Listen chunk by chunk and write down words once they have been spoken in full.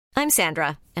I'm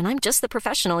Sandra, and I'm just the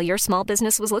professional your small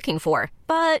business was looking for.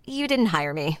 But you didn't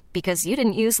hire me because you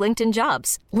didn't use LinkedIn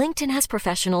Jobs. LinkedIn has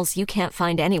professionals you can't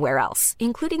find anywhere else,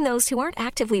 including those who aren't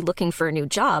actively looking for a new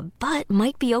job, but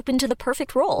might be open to the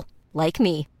perfect role, like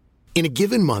me. In a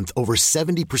given month, over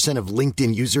 70% of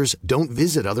LinkedIn users don't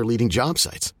visit other leading job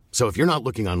sites. So if you're not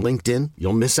looking on LinkedIn,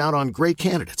 you'll miss out on great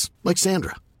candidates like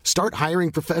Sandra. Start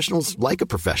hiring professionals like a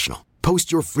professional.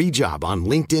 Post your free job on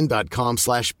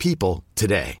linkedin.com/people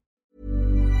today.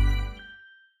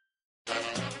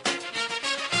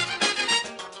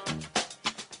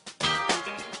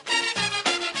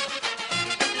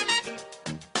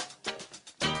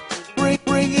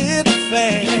 Bring it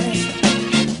fast.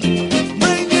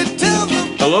 Bring it to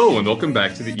the... Hello and welcome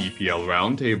back to the EPL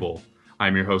Roundtable.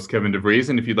 I'm your host, Kevin DeVries,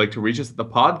 and if you'd like to reach us at the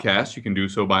podcast, you can do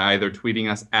so by either tweeting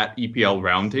us at EPL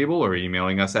Roundtable or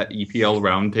emailing us at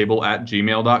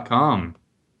eplroundtable@gmail.com.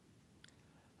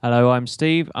 Hello, I'm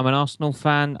Steve. I'm an Arsenal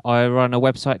fan. I run a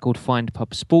website called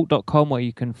findpubsport.com where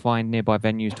you can find nearby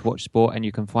venues to watch sport, and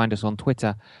you can find us on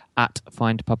Twitter at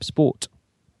findpubsport.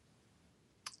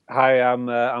 Hi, I'm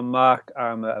Mark.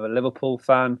 I'm a Liverpool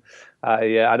fan.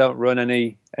 I don't run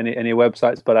any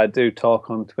websites, but I do talk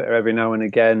on Twitter every now and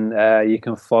again. You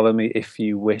can follow me if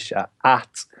you wish at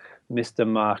Mr.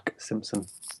 Mark Simpson.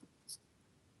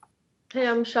 Hey,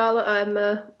 I'm Charlotte. I'm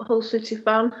a Hull City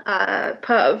fan,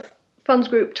 part of fans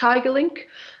group Tigerlink.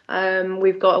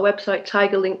 We've got a website,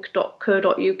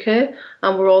 tigerlink.co.uk,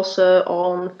 and we're also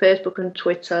on Facebook and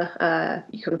Twitter.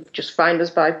 You can just find us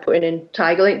by putting in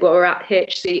Tigerlink, but we're at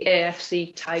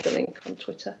HCAFC Tigerlink on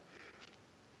Twitter.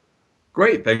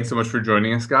 Great. Thanks so much for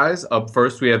joining us, guys. Up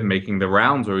first, we have Making the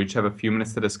Rounds, where we each have a few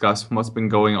minutes to discuss what's been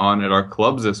going on at our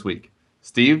clubs this week.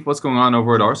 Steve, what's going on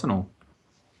over at Arsenal?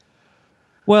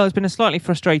 Well, it's been a slightly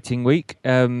frustrating week,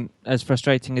 as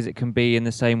frustrating as it can be in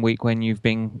the same week when you've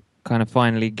been kind of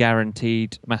finally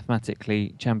guaranteed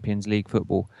mathematically Champions League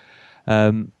football.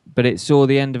 But it saw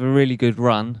the end of a really good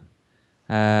run,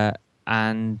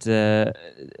 and the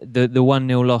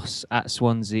 1-0 loss at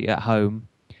Swansea at home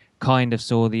kind of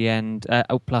saw the end,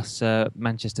 plus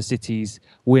Manchester City's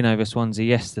win over Swansea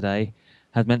yesterday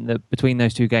has meant that between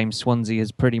those two games, Swansea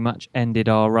has pretty much ended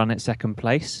our run at second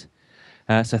place.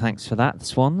 So thanks for that,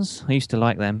 Swans. I used to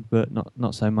like them, but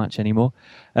not so much anymore.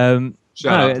 Shout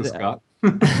out to Scott.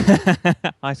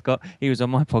 Hi, Scott. He was on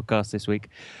my podcast this week,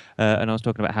 and I was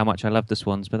talking about how much I love the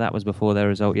Swans, but that was before their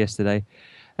result yesterday.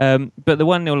 But the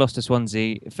 1-0 loss to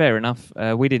Swansea, fair enough.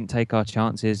 We didn't take our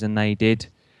chances, and they did.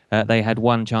 They had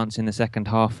one chance in the second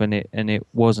half, and it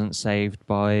wasn't saved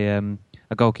by a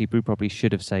goalkeeper who probably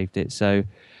should have saved it. So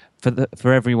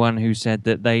for everyone who said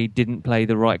that they didn't play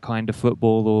the right kind of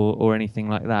football or anything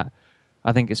like that,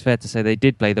 I think it's fair to say they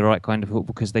did play the right kind of football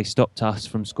because they stopped us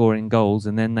from scoring goals,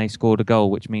 and then they scored a goal,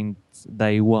 which means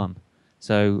they won.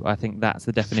 So I think that's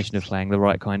the definition of playing the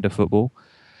right kind of football.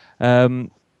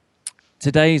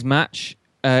 Today's match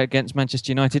against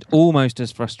Manchester United, almost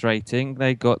as frustrating.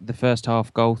 They got the first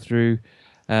half goal through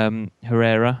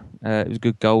Herrera. It was a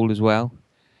good goal as well.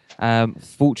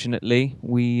 Fortunately,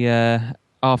 we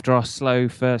after our slow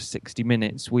first 60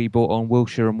 minutes, we brought on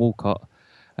Wilshere and Walcott.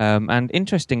 And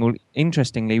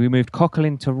interestingly, we moved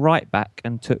Coquelin to right back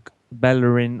and took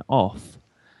Bellerin off.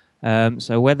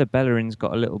 So whether Bellerin's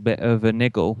got a little bit of a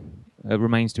niggle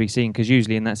remains to be seen, because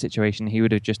usually in that situation he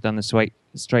would have just done the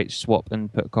straight swap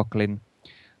and put Coquelin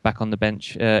back on the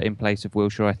bench in place of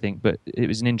Wilshere, I think. But it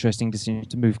was an interesting decision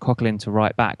to move Coquelin to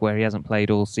right back where he hasn't played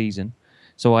all season.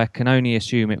 So I can only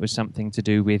assume it was something to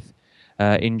do with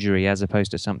injury as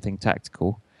opposed to something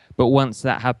tactical. But once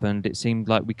that happened, it seemed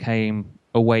like we came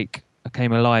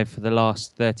alive for the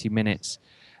last 30 minutes,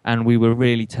 and we were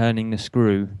really turning the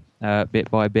screw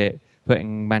bit by bit,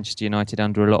 putting Manchester United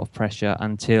under a lot of pressure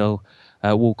until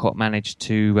Walcott managed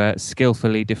to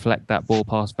skillfully deflect that ball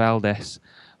past Valdés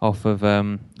off of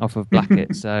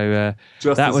Blackett. So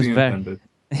that was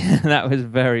that was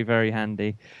very, very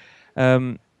handy.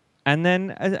 And then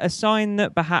a sign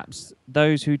that perhaps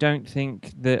those who don't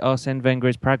think that Arsene Wenger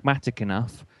is pragmatic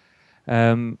enough,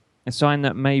 a sign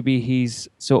that maybe he's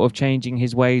sort of changing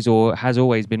his ways or has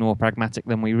always been more pragmatic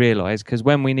than we realise, because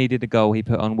when we needed a goal, he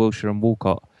put on Wilshere and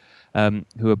Walcott,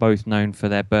 who are both known for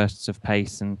their bursts of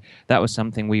pace, and that was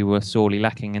something we were sorely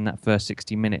lacking in that first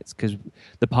 60 minutes, because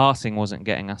the passing wasn't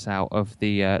getting us out of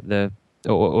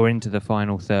or into the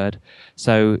final third.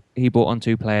 So he brought on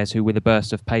two players who, with a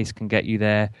burst of pace, can get you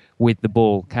there with the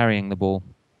ball, carrying the ball.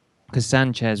 Because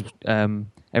Sanchez,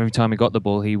 every time he got the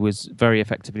ball, he was very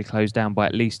effectively closed down by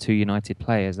at least two United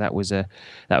players. That was a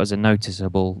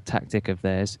noticeable tactic of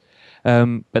theirs.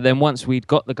 But then once we'd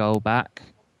got the goal back,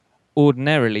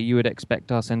 ordinarily you would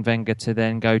expect Arsene Wenger to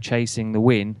then go chasing the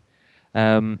win.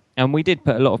 And we did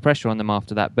put a lot of pressure on them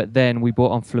after that, but then we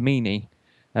brought on Flamini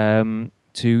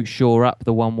to shore up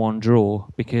the 1-1 draw,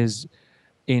 because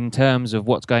in terms of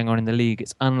what's going on in the league,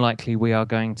 it's unlikely we are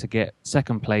going to get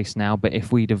second place now. But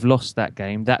if we'd have lost that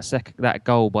game, that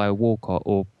goal by Walcott,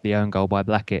 or the own goal by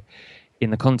Blackett, in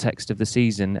the context of the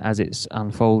season as it's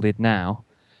unfolded now,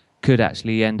 could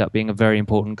actually end up being a very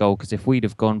important goal, because if we'd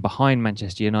have gone behind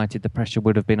Manchester United, the pressure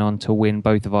would have been on to win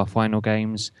both of our final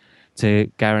games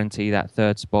to guarantee that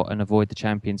third spot and avoid the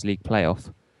Champions League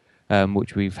playoff,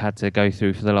 which we've had to go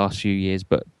through for the last few years.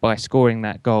 But by scoring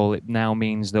that goal, it now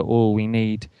means that all we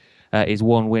need is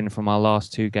one win from our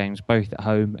last two games, both at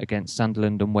home against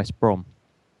Sunderland and West Brom.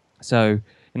 So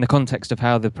in the context of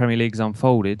how the Premier League's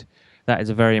unfolded, that is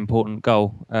a very important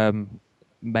goal,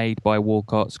 made by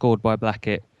Walcott, scored by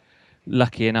Blackett.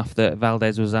 Lucky enough that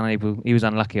Valdez was unable. He was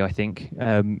unlucky, I think,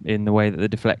 in the way that the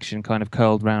deflection kind of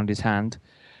curled round his hand.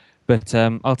 But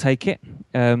I'll take it.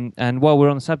 And while we're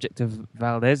on the subject of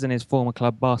Valdez and his former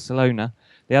club Barcelona,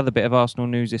 the other bit of Arsenal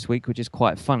news this week, which is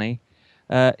quite funny,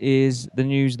 is the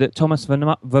news that Thomas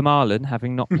Vermaelen,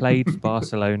 having not played for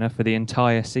Barcelona for the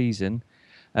entire season,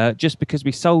 just because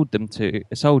we sold him to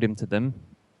them.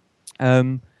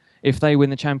 If they win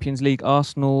the Champions League,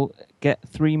 Arsenal get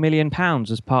 £3 million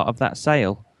as part of that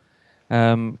sale.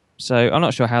 So I'm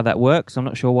not sure how that works. I'm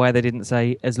not sure why they didn't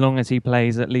say, as long as he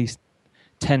plays at least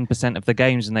 10% of the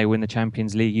games and they win the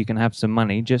Champions League, you can have some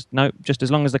money. Just as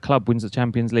long as the club wins the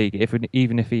Champions League,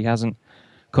 even if he hasn't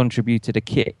contributed a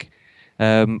kick,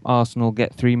 Arsenal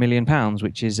get £3 million,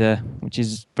 which is a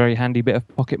very handy bit of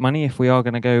pocket money if we are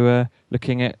going to go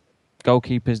looking at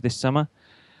goalkeepers this summer.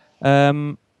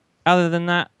 Other than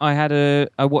that,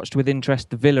 I watched with interest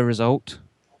the Villa result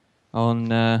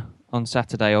on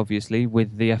Saturday, obviously,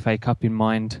 with the FA Cup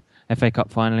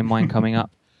final in mind coming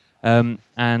up,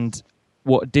 and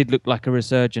what did look like a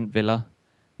resurgent Villa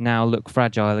now look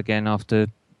fragile again after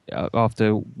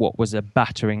what was a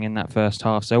battering in that first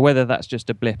half. So whether that's just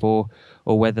a blip or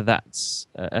whether that's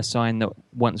a sign that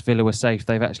once Villa were safe,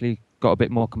 they've actually got a bit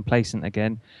more complacent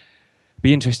again.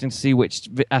 Be interesting to see which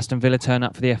Aston Villa turn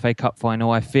up for the FA Cup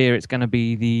final. I fear it's going to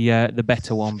be the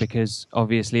better one, because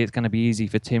obviously it's going to be easy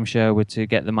for Tim Sherwood to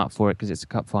get them up for it because it's a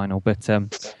cup final. But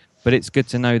it's good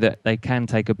to know that they can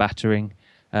take a battering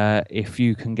if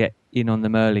you can get in on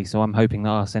them early. So I'm hoping that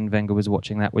Arsene Wenger was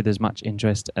watching that with as much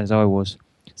interest as I was.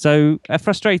 So a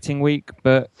frustrating week,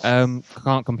 but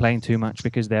can't complain too much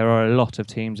because there are a lot of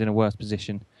teams in a worse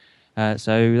position.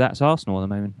 So that's Arsenal at the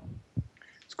moment.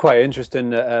 It's quite interesting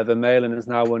that Vermaelen has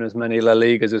now won as many La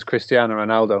Ligas as Cristiano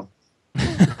Ronaldo.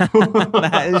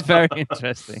 That is very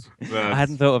interesting. I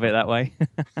hadn't thought of it that way.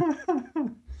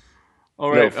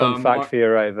 All right, fun fact for you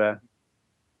right there.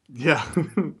 Yeah.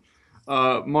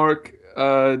 Mark,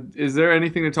 is there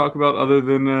anything to talk about other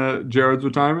than Gerrard's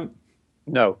retirement?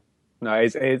 No,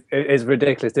 it's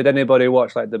ridiculous. Did anybody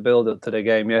watch the build-up to the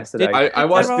game yesterday? I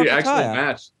watched the actual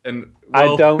match, and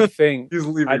I don't think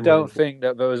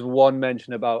that there was one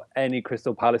mention about any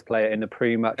Crystal Palace player in the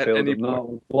pre-match build-up.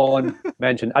 Not one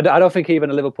mention. I don't think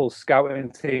even a Liverpool scouting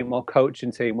team or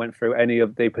coaching team went through any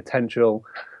of the potential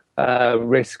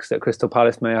risks that Crystal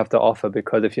Palace may have to offer.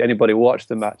 Because if anybody watched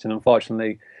the match, and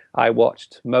unfortunately I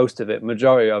watched most of it,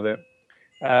 majority of it,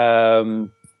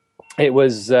 it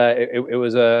was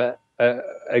a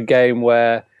game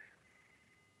where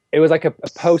it was like a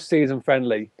post-season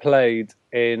friendly played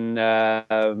in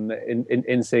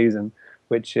season,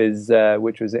 which was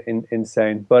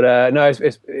insane. But no,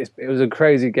 it was a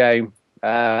crazy game.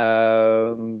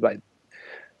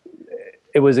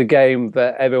 It was a game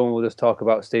that everyone will just talk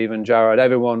about Steven Gerrard.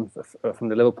 Everyone from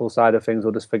the Liverpool side of things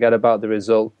will just forget about the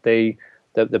result. The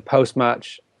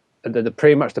post-match. The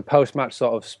pre-match, the post-match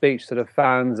sort of speech to the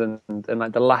fans, and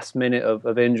like the last minute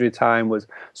of injury time was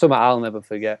something I'll never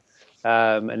forget.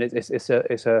 And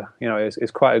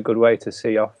it's quite a good way to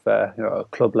see off a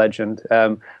club legend.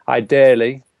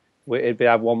 Ideally, we'd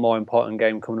have one more important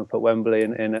game coming up at Wembley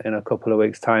in a couple of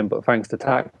weeks' time. But thanks to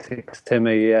tactics,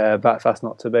 Timmy, that's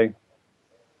not to be.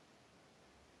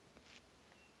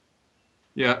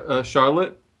 Yeah,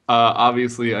 Charlotte.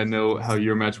 Obviously, I know how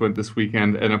your match went this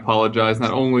weekend, and apologize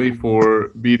not only for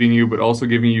beating you, but also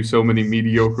giving you so many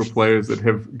mediocre players that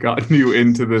have gotten you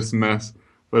into this mess.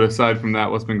 But aside from that,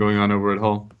 what's been going on over at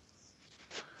Hull?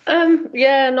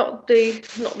 Yeah, not the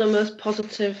most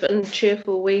positive and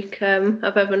cheerful week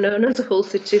I've ever known as a Hull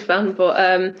City fan.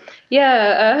 But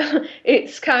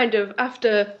it's kind of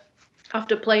after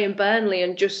playing Burnley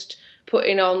and just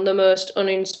putting on the most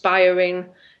uninspiring,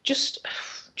 just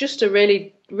a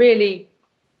really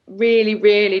really,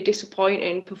 really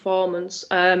disappointing performance.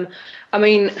 I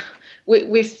mean,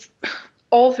 we've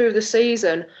all through the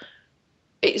season,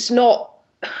 it's not.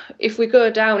 If we go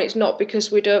down, it's not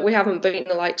because we haven't beaten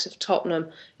the likes of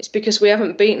Tottenham. It's because we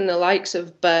haven't beaten the likes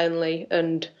of Burnley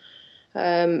and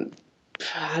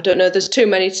I don't know. There's too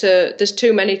many to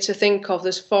think of.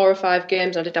 There's 4 or 5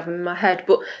 games I did have in my head,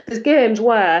 but there's games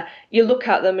where you look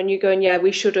at them and you're going, yeah,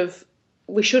 we should have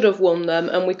won them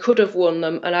and we could have won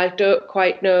them, and I don't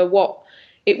quite know what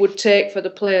it would take for the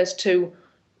players to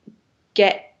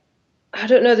get. I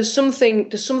don't know. There's something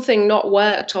not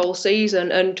worked all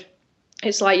season, and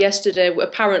it's like yesterday,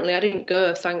 apparently I didn't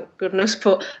go, thank goodness,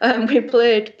 but we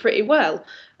played pretty well.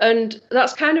 And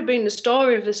that's kind of been the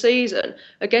story of the season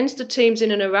against the teams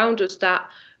in and around us that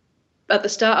at the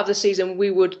start of the season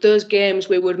those games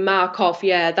we would mark off,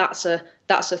 yeah, that's a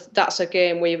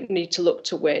game we need to look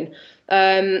to win.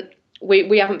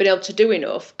 We haven't been able to do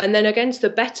enough. And then against the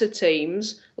better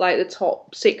teams, like the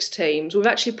top 6 teams, we've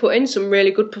actually put in some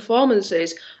really good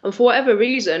performances. And for whatever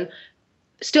reason,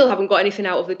 still haven't got anything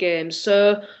out of the games.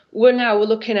 So we're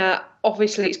looking at,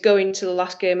 obviously it's going to the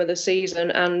last game of the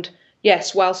season, and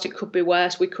yes, whilst it could be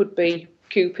worse, we could be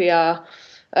QPR,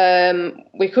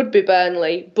 we could be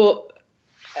Burnley, but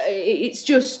it's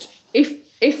just I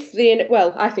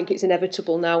think it's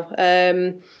inevitable now.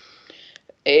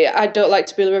 I don't like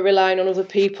to be relying on other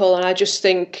people, and I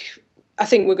think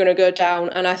we're going to go down,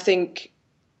 and I think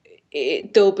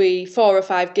there'll be 4 or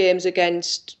 5 games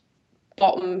against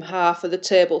bottom half of the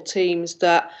table teams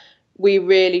that we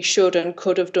really should and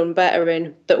could have done better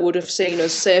in, that would have seen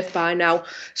us safe by now.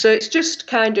 So it's just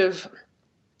kind of,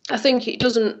 I think it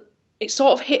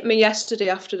sort of hit me yesterday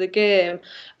after the game,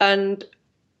 and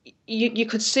you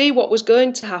could see what was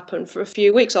going to happen for a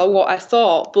few weeks, or what I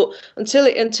thought, but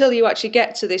until you actually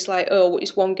get to this, like, oh,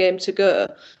 it's 1 game to go,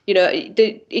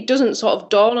 it doesn't sort of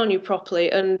dawn on you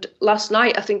properly. And last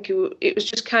night, I think it was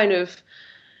just kind of,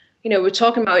 we're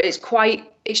talking about it,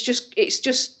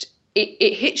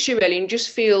 it hits you really, and just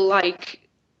feel like,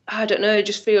 I don't know,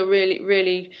 just feel really,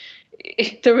 really,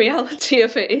 the reality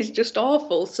of it is just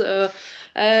awful. So,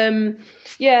 and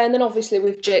then obviously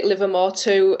with Jake Livermore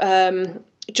too,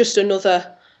 just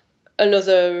another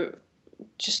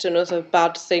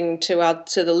bad thing to add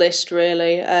to the list,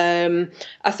 really.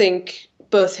 I think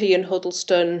both he and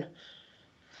Huddlestone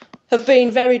have been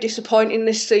very disappointing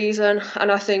this season,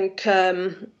 and I think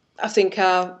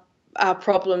our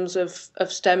problems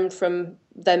have stemmed from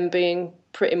them being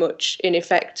pretty much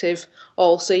ineffective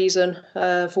all season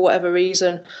for whatever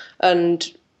reason.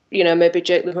 And maybe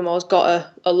Jake Livermore's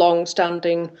got a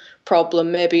long-standing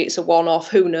problem. Maybe it's a one-off.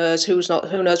 Who knows? Who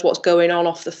knows what's going on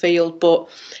off the field? But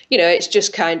it's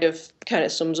just kind of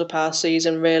sums up our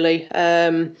season, really.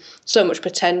 So much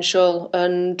potential,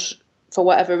 and for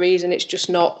whatever reason, it's just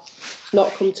not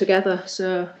come together.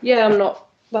 So yeah, I'm not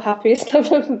the happiest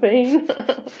I've ever been.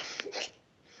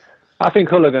 I think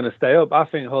Hull are going to stay up. I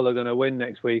think Hull are going to win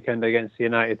next weekend against the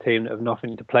United team that have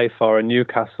nothing to play for, and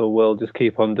Newcastle will just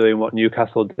keep on doing what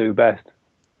Newcastle do best.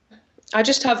 I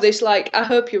just have this, I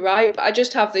hope you're right, but I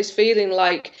just have this feeling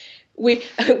like we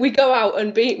go out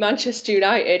and beat Manchester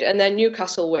United and then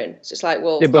Newcastle win. So it's like,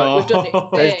 well, we've done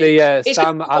it. There's the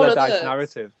Sam Allardyce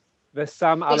narrative. The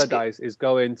Sam Allardyce is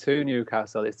going to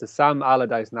Newcastle. It's the Sam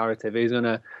Allardyce narrative. He's going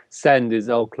to send his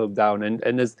old club down,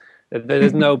 and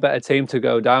there's no better team to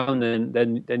go down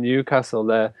than Newcastle.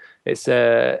 There,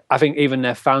 I think even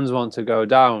their fans want to go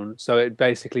down. So it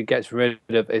basically gets rid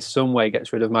of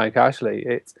Mike Ashley.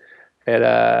 It's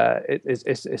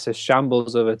a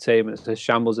shambles of a team. It's a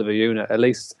shambles of a unit. At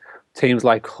least teams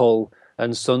like Hull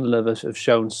and Sunderland have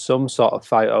shown some sort of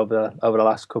fight over the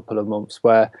last couple of months,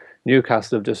 where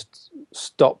Newcastle have just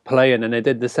stopped playing, and they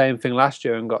did the same thing last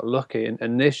year and got lucky.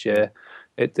 And this year,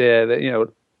 they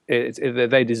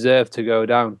deserve to go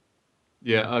down.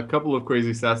 Yeah, a couple of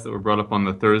crazy stats that were brought up on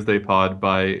the Thursday pod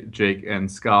by Jake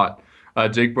and Scott.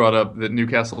 Jake brought up that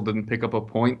Newcastle didn't pick up a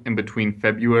point in between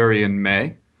February and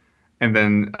May. And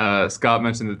then Scott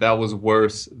mentioned that was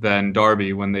worse than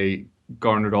Derby when they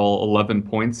garnered all 11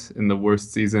 points in the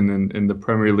worst season in the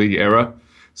Premier League era.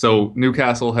 So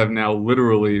Newcastle have now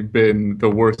literally been the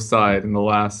worst side in the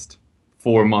last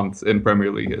 4 months in Premier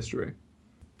League history.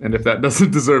 And if that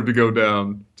doesn't deserve to go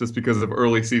down just because of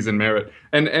early season merit.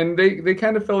 And they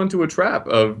kind of fell into a trap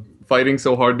of fighting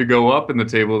so hard to go up in the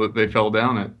table that they fell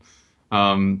down it.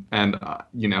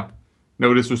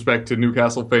 No disrespect to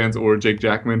Newcastle fans or Jake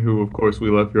Jackman, who, of course, we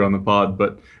love here on the pod,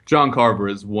 but John Carver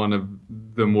is one of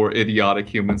the more idiotic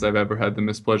humans I've ever had the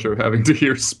mispleasure of having to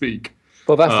hear speak.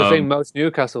 Well, that's the thing. Most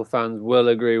Newcastle fans will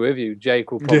agree with you.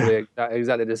 Jake will probably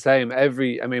exactly the same.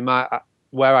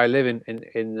 where I live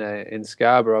in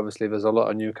Scarborough, obviously there's a lot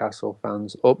of Newcastle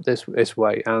fans up this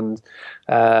way, and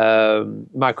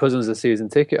my cousin's a season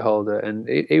ticket holder, and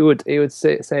he would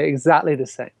say exactly the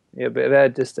same. Yeah,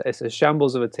 but it's a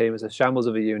shambles of a team, it's a shambles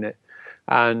of a unit,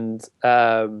 and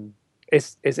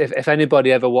it's if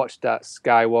anybody ever watched that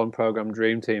Sky One program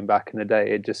Dream Team back in the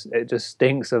day, it just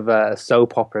stinks of a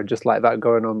soap opera just like that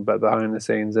going on, but behind the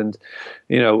scenes. And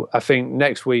I think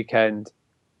next weekend,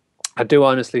 I do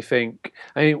honestly think.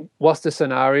 I mean, what's the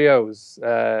scenarios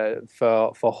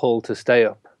for Hull to stay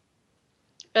up?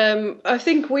 I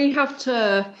think we have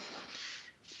to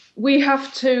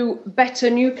better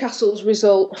Newcastle's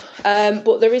result,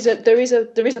 but there is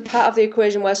a part of the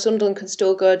equation where Sunderland can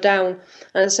still go down.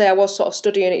 And I was sort of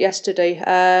studying it yesterday.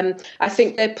 I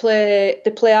think they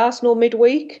play Arsenal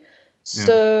midweek,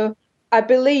 so I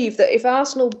believe that if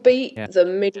Arsenal beat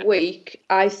them midweek,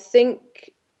 I think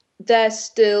they're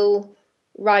still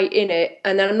right in it.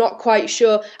 And then I'm not quite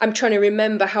sure. I'm trying to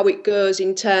remember how it goes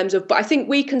in terms of, but I think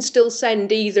we can still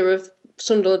send either of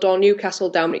Sunderland or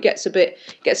Newcastle down. It gets a bit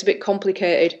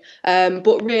complicated.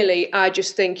 But really, I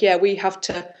just think we have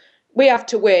to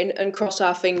win and cross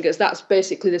our fingers. That's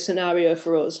basically the scenario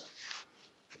for us.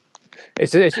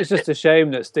 It's just a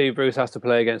shame that Steve Bruce has to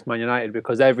play against Man United,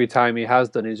 because every time he has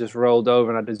done, he's just rolled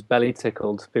over and had his belly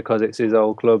tickled because it's his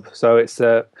old club. So it's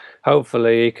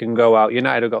hopefully he can go out.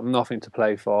 United have got nothing to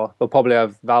play for. They'll probably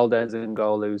have Valdez in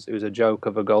goal, who's a joke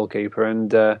of a goalkeeper,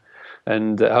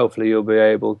 and hopefully you'll be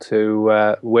able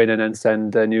to win and then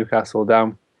send Newcastle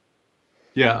down.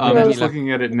 Yeah, I'm just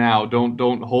looking at it now.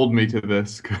 Don't hold me to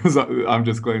this because I'm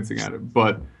just glancing at it.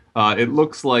 But it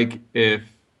looks like if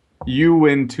you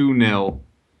win 2-0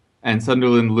 and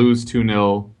Sunderland lose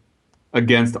 2-0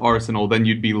 against Arsenal, then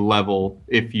you'd be level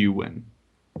if you win.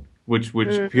 Which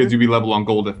because you'd be level on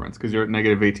goal difference because you're at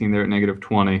 -18, they're at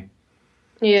 -20.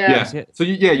 Yeah. So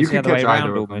you can catch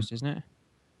either almost, isn't it?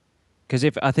 Because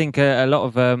I think a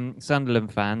lot of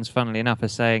Sunderland fans, funnily enough, are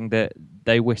saying that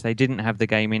they wish they didn't have the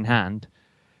game in hand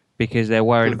because they're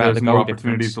worried about the goal more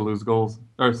opportunities to lose goals.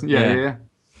 Yeah.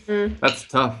 That's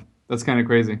tough. That's kind of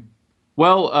crazy.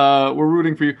 Well, we're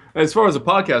rooting for you. As far as the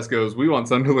podcast goes, we want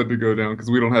Sunderland to go down because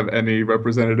we don't have any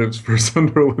representatives for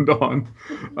Sunderland on.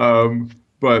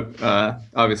 But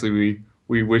obviously,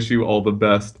 we wish you all the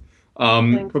best.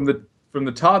 From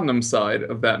the Tottenham side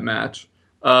of that match,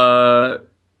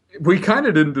 we kind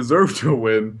of didn't deserve to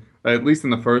win, at least in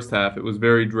the first half. It was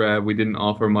very drab. We didn't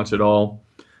offer much at all.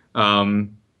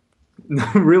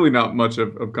 Really not much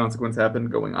of consequence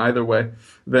happened going either way.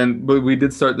 But we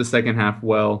did start the second half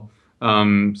well.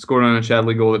 Scored on a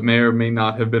Chadley goal that may or may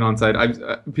not have been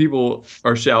onside. People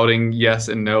are shouting yes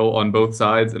and no on both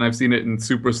sides, and I've seen it in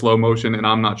super slow motion, and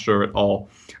I'm not sure at all.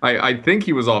 I think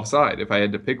he was offside if I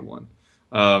had to pick one.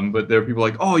 But there are people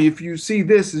like, oh, if you see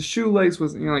this, his shoelace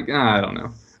was... And you're like, I don't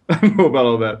know. I don't know about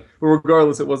all that. But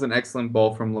regardless, it was an excellent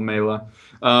ball from Lamela.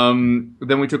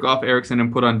 Then we took off Eriksen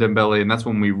and put on Dembele, and that's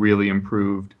when we really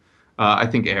improved. I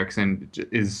think Eriksen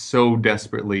is so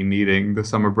desperately needing the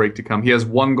summer break to come. He has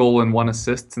 1 goal and 1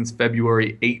 assist since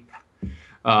February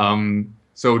 8th.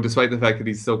 So despite the fact that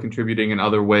he's still contributing in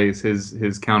other ways,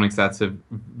 his counting stats have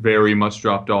very much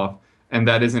dropped off. And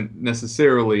that isn't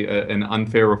necessarily an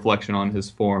unfair reflection on his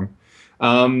form.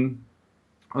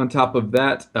 On top of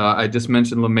that, I just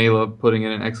mentioned Lamela putting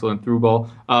in an excellent through ball.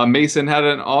 Mason had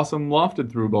an awesome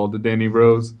lofted through ball to Danny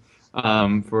Rose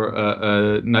for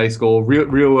a nice goal.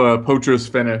 Real poacher's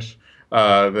finish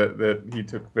that he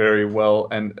took very well.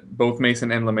 And both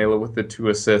Mason and Lamela with the 2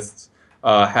 assists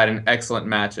had an excellent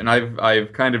match. And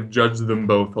I've kind of judged them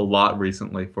both a lot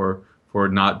recently for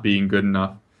not being good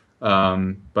enough.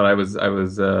 But I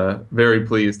was very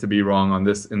pleased to be wrong on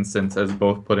this instance, as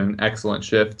both put in excellent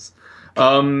shifts.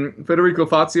 Federico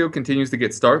Fazio continues to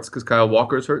get starts because Kyle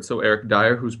Walker's hurt, so Eric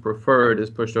Dyer, who's preferred, is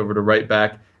pushed over to right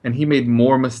back, and he made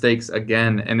more mistakes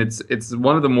again, and it's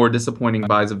one of the more disappointing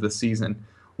buys of the season.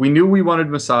 We knew we wanted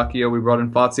Masakio, we brought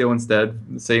in Fazio instead,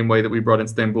 the same way that we brought in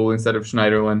Stambouli instead of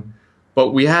Schneiderlin, but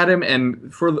we had him,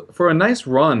 and for a nice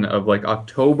run of like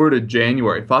October to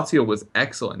January, Fazio was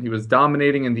excellent. He was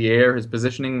dominating in the air, his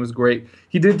positioning was great.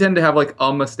 He did tend to have like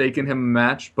a mistake in him a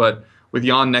match, but with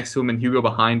Jan next to him and Hugo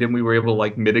behind him, we were able to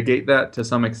like mitigate that to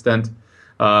some extent.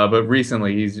 But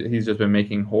recently, he's just been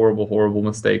making horrible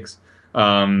mistakes,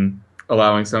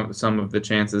 allowing some of the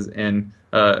chances in,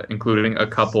 including a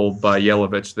couple by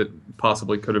Jelavic that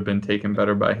possibly could have been taken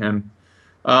better by him.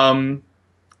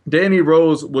 Danny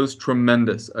Rose was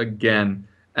tremendous again,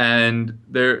 and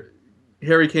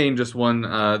Harry Kane just won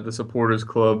the Supporters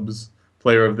Club's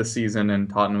Player of the Season and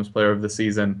Tottenham's Player of the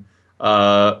Season.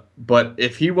 But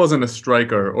if he wasn't a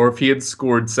striker, or if he had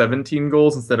scored 17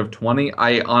 goals instead of 20,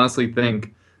 I honestly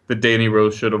think that Danny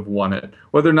Rose should have won it.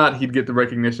 Whether or not he'd get the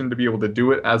recognition to be able to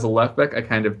do it as a left back, I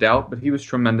kind of doubt, but he was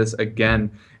tremendous again.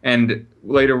 And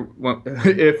later,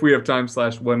 if we have time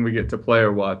 / when we get to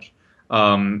player watch,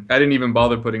 I didn't even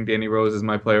bother putting Danny Rose as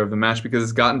my player of the match because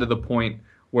it's gotten to the point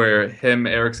where him,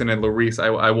 Eriksson, and Lloris,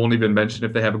 I won't even mention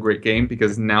if they have a great game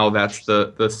because now that's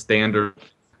the standard.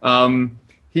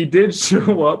 He did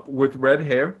show up with red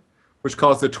hair, which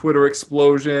caused a Twitter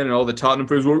explosion, and all the Tottenham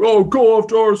fans were like, "Oh, go off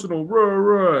to Arsenal, rah,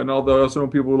 rah." And all the Arsenal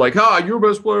people were like, your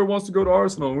best player wants to go to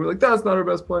Arsenal. And we're like, that's not our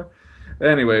best player.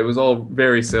 Anyway, it was all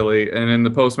very silly. And in the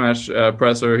post-match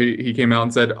presser, he came out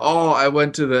and said, I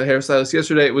went to the hairstylist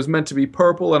yesterday. It was meant to be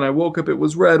purple, and I woke up, it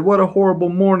was red. What a horrible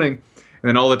morning. And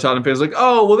then all the Tottenham fans were like,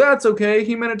 well, that's okay.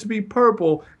 He meant it to be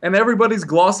purple. And everybody's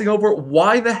glossing over,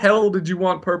 why the hell did you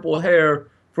want purple hair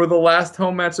for the last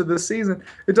home match of this season?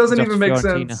 It doesn't even make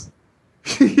sense.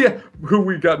 Yeah, who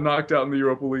we got knocked out in the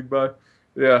Europa League by.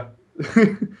 Yeah.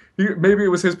 Maybe it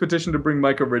was his petition to bring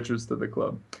Micah Richards to the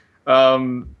club.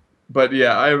 But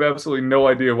yeah, I have absolutely no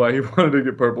idea why he wanted to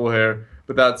get purple hair,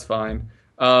 but that's fine.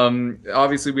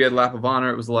 Obviously, we had Lap of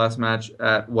Honor. It was the last match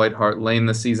at White Hart Lane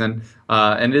this season.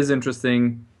 And it is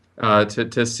interesting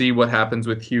to see what happens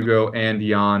with Hugo and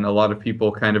Jan. A lot of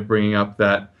people kind of bringing up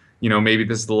that, maybe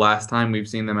this is the last time we've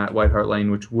seen them at White Hart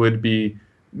Lane, which would be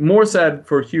more sad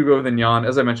for Hugo than Jan.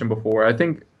 As I mentioned before, I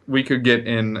think we could get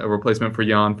in a replacement for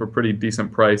Jan for a pretty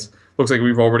decent price. Looks like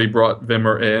we've already brought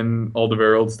Wimmer in.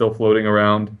 Alderweireld still floating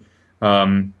around.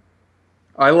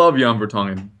 I love Jan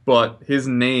Vertonghen, but his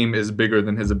name is bigger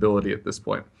than his ability at this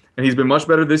point. And he's been much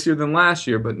better this year than last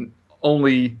year, but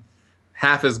only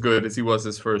half as good as he was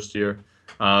his first year.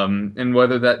 And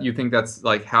whether that you think that's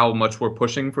like how much we're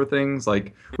pushing for things,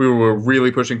 like we were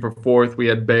really pushing for fourth. We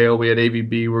had Bale, we had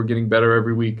AVB. We're getting better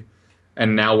every week,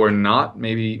 and now we're not.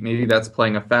 Maybe that's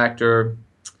playing a factor.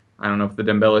 I don't know if the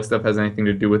Dembele stuff has anything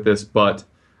to do with this, but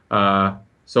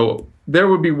so there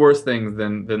would be worse things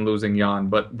than losing Jan,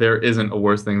 but there isn't a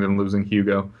worse thing than losing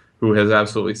Hugo, who has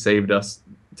absolutely saved us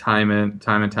time and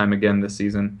time again this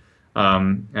season,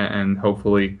 and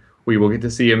hopefully we will get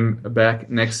to see him back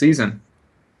next season.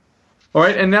 All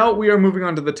right, and now we are moving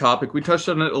on to the topic. We touched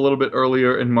on it a little bit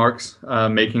earlier in Mark's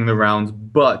making the rounds,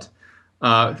 but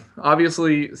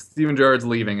obviously Steven Gerrard's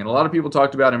leaving, and a lot of people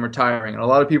talked about him retiring, and a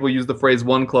lot of people use the phrase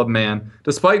one club man,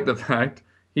 despite the fact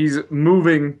he's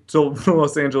moving to the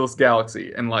Los Angeles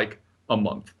Galaxy in like a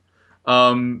month.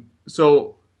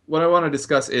 So what I want to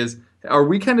discuss is, are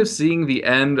we kind of seeing the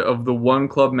end of the one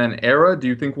club men era? Do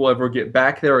you think we'll ever get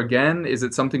back there again? Is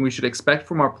it something we should expect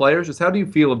from our players? Just how do you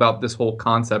feel about this whole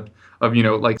concept of,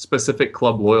 like specific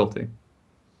club loyalty?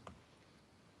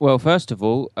 Well, first of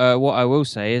all, what I will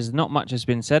say is not much has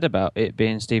been said about it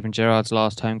being Steven Gerrard's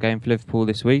last home game for Liverpool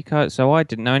this week, so I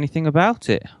didn't know anything about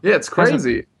it. Yeah, it's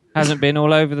crazy. Hasn't been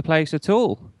all over the place at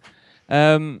all.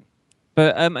 But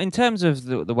in terms of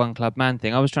the one club man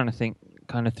thing, I was trying to think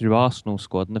kind of through Arsenal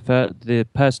squad, and the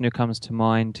person who comes to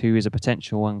mind who is a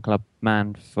potential one club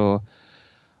man for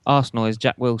Arsenal is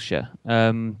Jack Wilshere.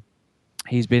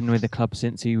 He's been with the club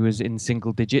since he was in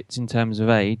single digits in terms of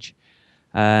age,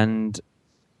 and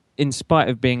in spite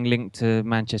of being linked to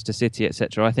Manchester City,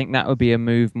 etc., I think that would be a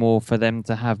move more for them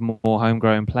to have more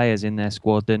homegrown players in their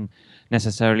squad than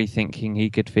necessarily thinking he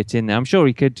could fit in there. I'm sure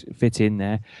he could fit in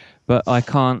there, but I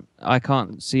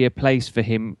can't see a place for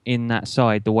him in that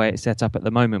side the way it's set up at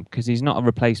the moment, because he's not a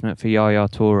replacement for Yaya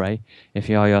Toure. If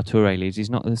Yaya Toure leaves,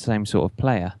 he's not the same sort of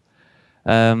player.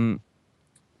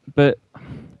 But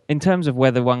in terms of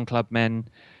whether one club men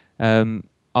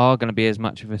are going to be as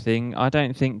much of a thing, I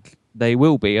don't think they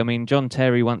will be. I mean, John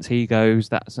Terry, once he goes,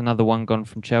 that's another one gone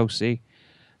from Chelsea.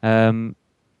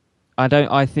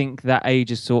 I think that age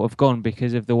is sort of gone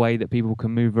because of the way that people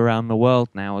can move around the world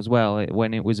now as well.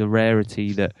 When it was a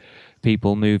rarity that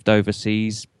people moved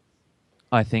overseas,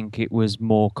 I think it was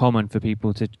more common for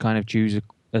people to kind of choose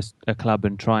a club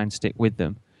and try and stick with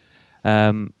them.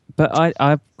 But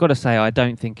I've got to say, I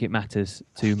don't think it matters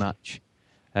too much.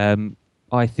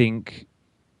 I think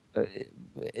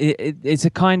it's a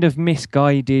kind of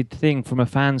misguided thing from a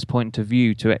fan's point of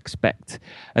view to expect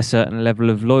a certain level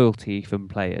of loyalty from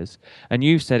players. And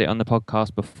you've said it on the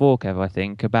podcast before, Kev, I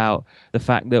think, about the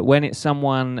fact that when it's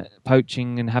someone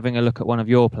poaching and having a look at one of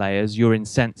your players, you're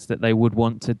incensed that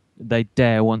they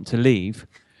dare want to leave.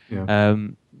 Yeah.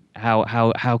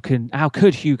 how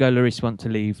could Hugo Lloris want to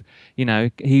leave? You know,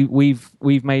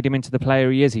 we've made him into the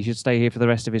player he is. He should stay here for the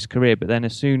rest of his career. But then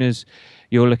as soon as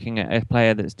you're looking at a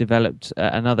player that's developed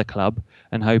at another club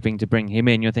and hoping to bring him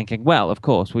in, you're thinking, well, of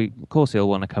course he'll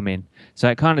want to come in. So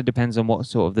it kind of depends on what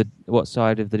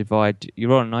side of the divide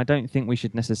you're on. And I don't think we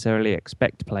should necessarily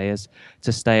expect players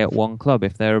to stay at one club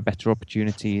if there are better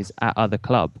opportunities at other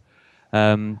club.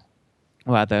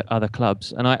 Or other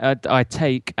clubs. And I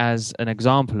take as an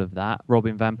example of that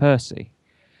Robin van Persie.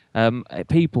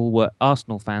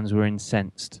 Arsenal fans were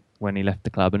incensed when he left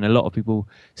the club, and a lot of people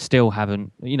still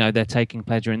haven't, they're taking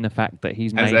pleasure in the fact that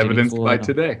he's as evidenced by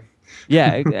today.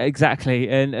 Yeah, exactly.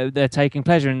 And they're taking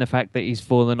pleasure in the fact that he's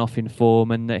fallen off in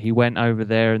form and that he went over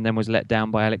there and then was let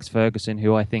down by Alex Ferguson,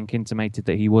 who I think intimated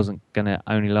that he wasn't going to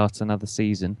only last another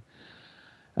season.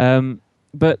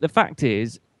 But the fact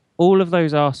is, all of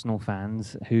those Arsenal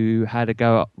fans who had a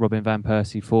go at Robin van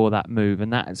Persie for that move,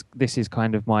 and this is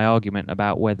kind of my argument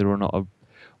about whether or not a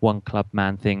one club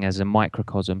man thing as a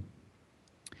microcosm.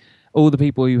 All the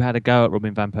people who had a go at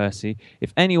Robin van Persie,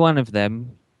 if any one of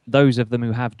them, those of them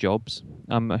who have jobs,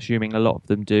 I'm assuming a lot of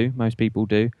them do, most people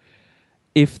do,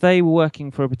 if they were working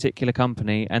for a particular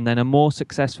company and then a more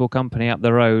successful company up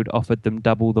the road offered them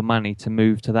double the money to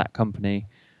move to that company,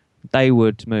 they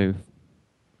would move.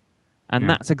 And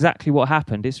that's exactly what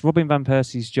happened. It's Robin van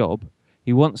Persie's job.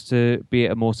 He wants to be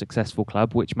at a more successful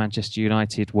club, which Manchester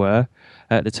United were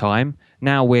at the time.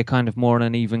 Now we're kind of more on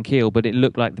an even keel, but it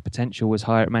looked like the potential was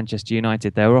higher at Manchester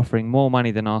United. They were offering more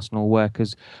money than Arsenal were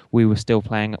because we were still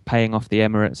paying off the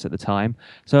Emirates at the time.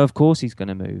 So of course he's going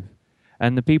to move.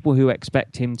 And the people who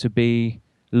expect him to be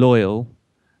loyal,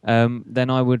 then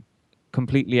I would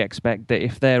completely expect that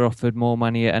if they're offered more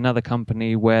money at another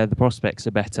company where the prospects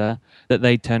are better, that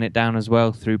they'd turn it down as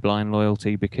well through blind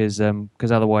loyalty because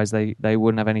otherwise they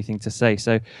wouldn't have anything to say.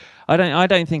 So I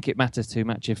don't think it matters too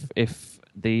much if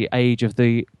the age of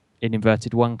the, in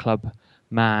inverted, one club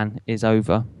man is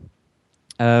over.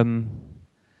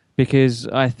 Because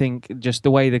I think just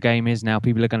the way the game is now,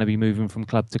 people are going to be moving from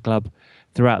club to club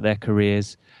throughout their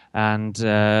careers, and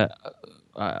I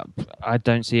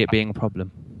don't see it being a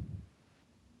problem.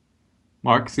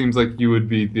 Mark, seems like you would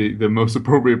be the most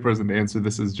appropriate person to answer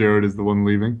this, as Jared is the one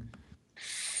leaving.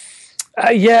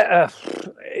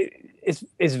 It's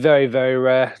very, very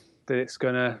rare that it's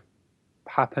going to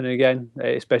happen again,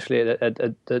 especially at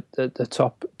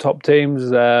the top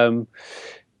teams. And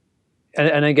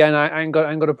again, I ain't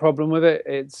got a problem with it.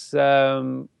 It's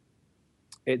a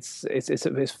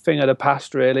thing of the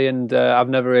past, really, and I've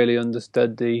never really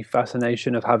understood the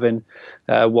fascination of having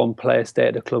one player stay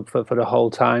at the club for the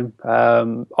whole time.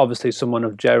 Obviously, someone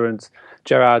of Gerard's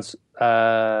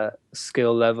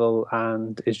skill level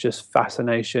and is just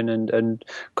fascination, and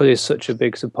because he's such a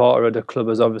big supporter of the club,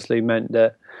 has obviously meant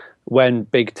that when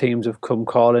big teams have come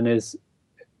calling,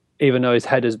 even though his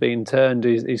head has been turned,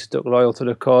 he's stuck loyal to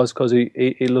the cause because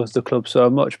he loves the club so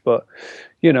much. But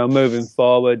moving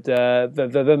forward,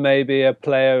 there may be a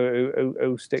player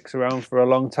who sticks around for a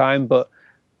long time, but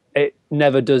it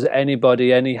never does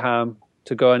anybody any harm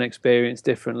to go and experience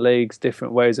different leagues,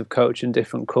 different ways of coaching,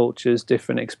 different cultures,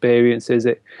 different experiences.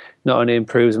 It not only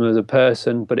improves them as a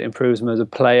person, but it improves them as a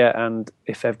player. And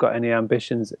if they've got any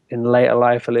ambitions in later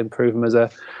life, it'll improve them as a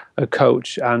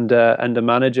coach and a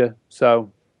manager.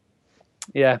 So,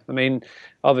 yeah, I mean,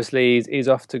 obviously he's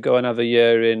off to go and have a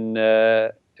year in.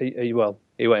 He won't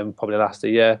probably last a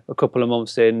year, a couple of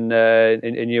months in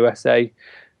USA.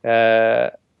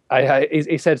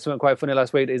 He said something quite funny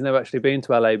last week that he's never actually been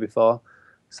to LA before.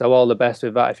 So all the best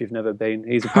with that if you've never been.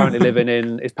 He's apparently living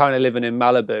in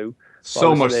Malibu.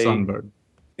 So much sunburn.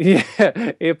 Yeah,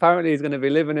 he's going to be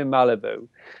living in Malibu,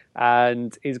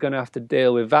 and he's going to have to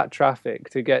deal with that traffic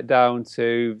to get down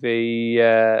to the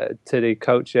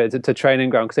training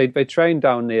ground, because they train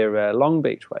down near Long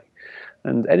Beach way.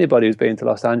 And anybody who's been to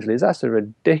Los Angeles, that's a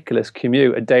ridiculous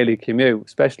commute, a daily commute,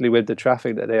 especially with the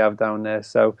traffic that they have down there.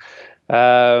 So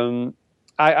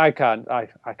I can't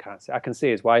see. I can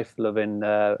see his wife loving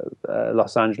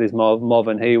Los Angeles more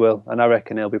than he will, and I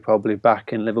reckon he'll be probably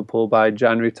back in Liverpool by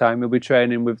January time. He'll be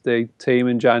training with the team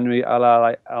in January, a la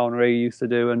like Henry used to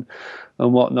do, and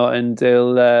whatnot. And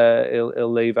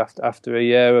he'll leave after a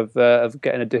year of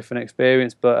getting a different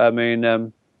experience. But I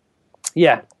mean,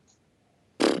 yeah.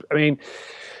 I mean,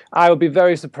 I would be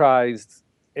very surprised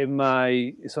in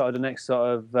my sort of the next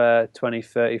sort of 20,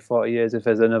 30, 40 years if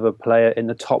there's another player in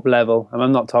the top level. And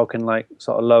I'm not talking like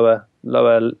sort of lower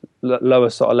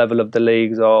sort of level of the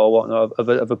leagues or whatnot,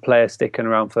 of a player sticking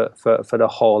around for the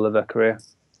whole of their career.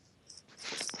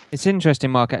 It's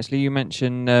interesting, Mark, actually. You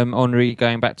mentioned Henry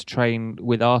going back to train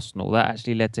with Arsenal. That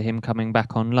actually led to him coming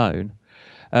back on loan.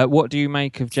 What do you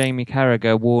make of Jamie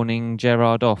Carragher warning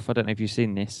Gerrard off? I don't know if you've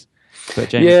seen this, but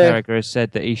Jamie Carragher has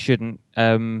said that he shouldn't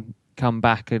come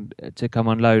back to come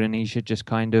on loan, and he should just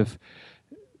kind of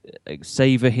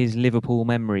savour his Liverpool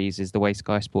memories, is the way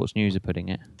Sky Sports News are putting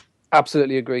it.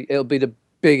 Absolutely agree. It'll be the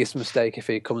biggest mistake if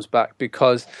he comes back,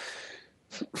 because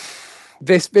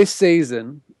this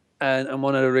season, and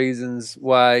one of the reasons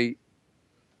why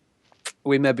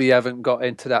we maybe haven't got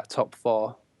into that top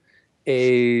four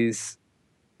is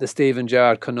the Steven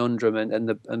Gerrard conundrum,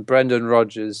 and Brendan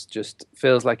Rodgers just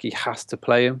feels like he has to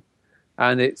play him,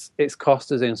 and it's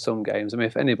cost us in some games. I mean,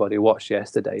 if anybody watched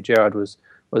yesterday, Gerrard was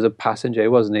a passenger. He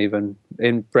wasn't even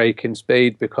in breaking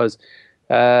speed because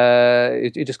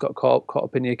he just got caught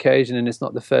up in the occasion, and it's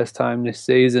not the first time this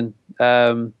season.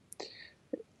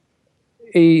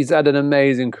 He's had an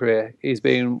amazing career. I've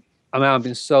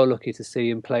been so lucky to see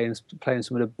him playing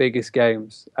some of the biggest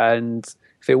games, and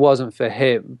if it wasn't for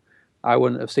him, I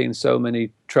wouldn't have seen so many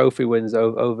trophy wins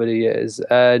over the years.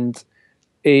 And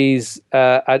he's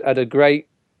had a great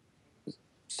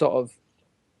sort of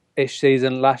ish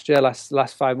season last year, last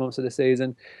 5 months of the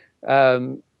season.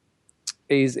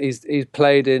 He's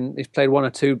played one or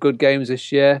two good games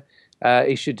this year.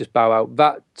 He should just bow out.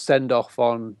 That send off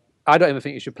on, I don't even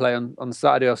think he should play on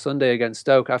Saturday or Sunday against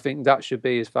Stoke. I think that should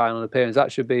be his final appearance.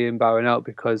 That should be him bowing out,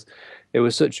 because it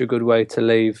was such a good way to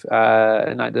leave,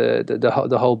 and like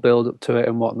the whole build up to it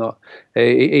and whatnot.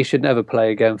 He should never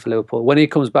play again for Liverpool. When he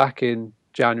comes back in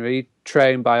January,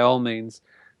 train by all means,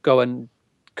 go and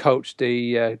coach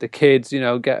the kids. Do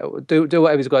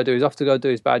whatever he's got to do. He's off to go do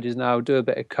his badges now. Do a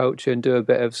bit of coaching, do a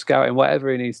bit of scouting,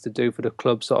 whatever he needs to do for the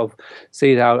club. Sort of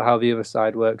see how the other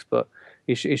side works, but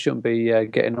he shouldn't be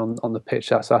getting on the pitch.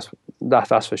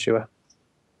 That's for sure.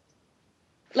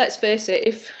 Let's face it,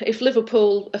 if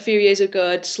Liverpool a few years ago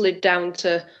had slid down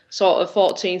to sort of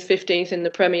 14th, 15th in the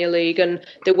Premier League, and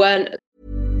they weren't...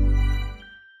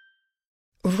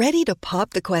 Ready to pop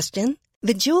the question?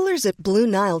 The jewelers at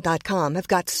BlueNile.com have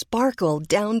got sparkle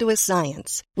down to a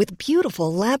science with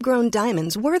beautiful lab-grown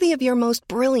diamonds worthy of your most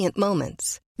brilliant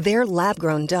moments. Their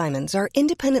lab-grown diamonds are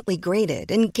independently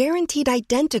graded and guaranteed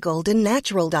identical to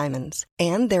natural diamonds,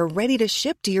 and they're ready to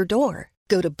ship to your door.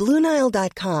 Go to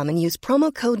BlueNile.com and use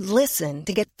promo code LISTEN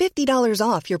to get $50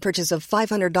 off your purchase of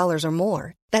 $500 or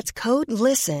more. That's code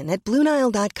LISTEN at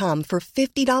BlueNile.com for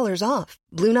 $50 off.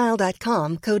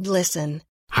 BlueNile.com, code LISTEN.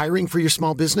 Hiring for your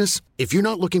small business? If you're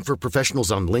not looking for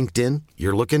professionals on LinkedIn,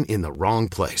 you're looking in the wrong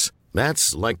place.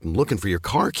 That's like looking for your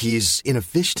car keys in a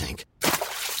fish tank.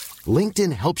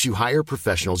 LinkedIn helps you hire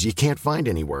professionals you can't find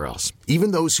anywhere else,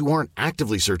 even those who aren't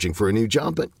actively searching for a new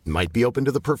job but might be open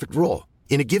to the perfect role.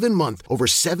 In a given month, over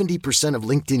 70% of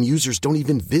LinkedIn users don't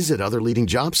even visit other leading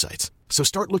job sites. So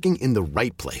start looking in the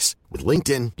right place. With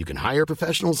LinkedIn, you can hire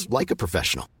professionals like a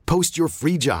professional. Post your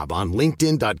free job on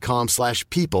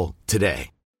linkedin.com/people today.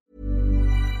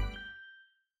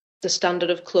 The standard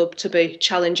of club to be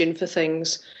challenging for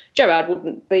things. Gerrard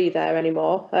wouldn't be there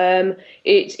anymore. I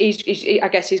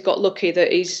guess he's got lucky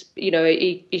that he's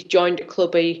joined a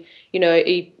club he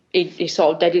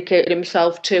sort of dedicated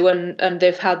himself to, and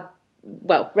they've had,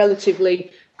 well,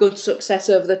 relatively good success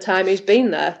over the time he's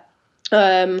been there.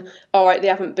 All right, they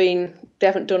haven't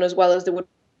done as well as they would,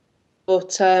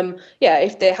 but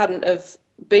if they hadn't have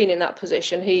been in that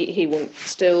position, he wouldn't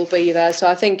still be there. So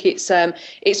I think it's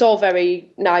all very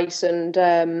nice, and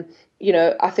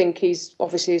I think he's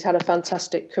had a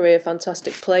fantastic career,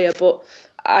 fantastic player, but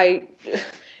I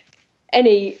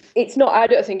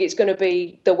don't think it's going to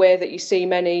be the way that you see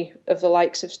many of the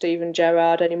likes of Steven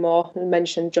Gerrard anymore. You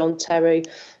mentioned John Terry.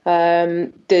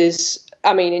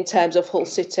 In terms of Hull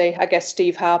City, I guess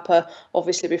Steve Harper,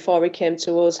 obviously before he came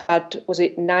to us, had, was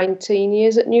it 19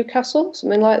 years at Newcastle,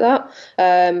 something like that?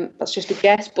 That's just a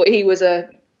guess, but he was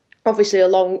obviously a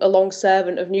long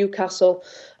servant of Newcastle.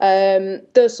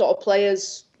 Those sort of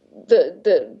players,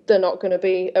 they're not going to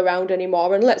be around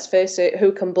anymore, and let's face it,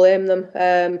 who can blame them?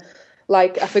 I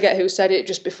forget who said it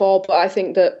just before, but I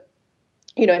think that,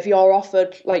 if you're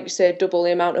offered, like you say, double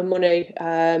the amount of money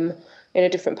in a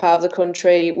different part of the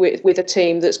country with a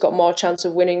team that's got more chance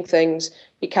of winning things,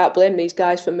 you can't blame these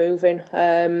guys for moving.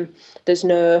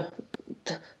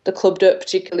 The club don't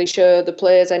particularly show the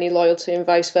players any loyalty and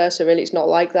vice versa. Really, it's not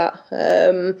like that.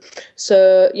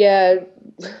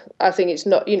 I think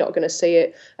you're not going to see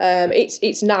it.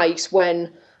 It's nice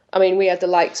when, we had the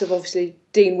likes of obviously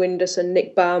Dean Windus and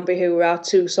Nick Barmby, who were our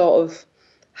two sort of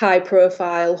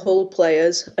high-profile Hull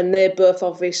players, and they both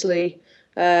obviously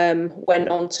went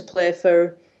on to play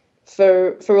for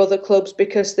for other clubs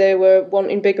because they were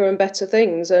wanting bigger and better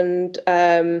things, and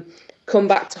come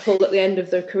back to Hull at the end of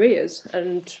their careers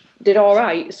and did all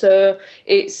right. So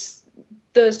it's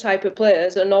those type of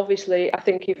players, and obviously I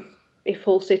think if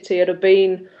Hull City had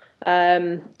been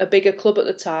a bigger club at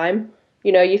the time,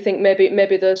 you think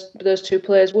maybe those two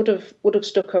players would have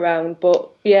stuck around. But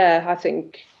yeah, I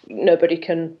think nobody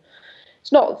can.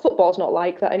 Football's not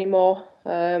like that anymore.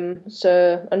 I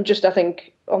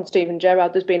think on Steven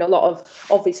Gerrard, there's been a lot of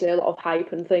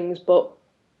hype and things, but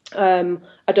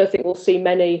I don't think we'll see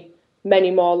many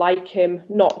more like him.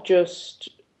 Not just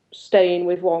staying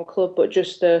with one club, but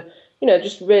just a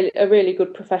really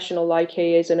good professional like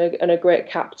he is, and a great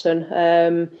captain.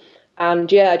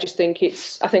 And yeah, I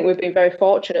think we've been very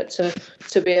fortunate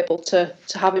to be able to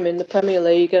have him in the Premier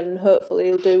League, and hopefully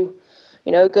he'll do,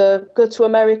 go to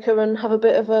America and have a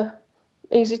bit of a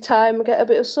easy time and get a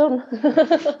bit of sun.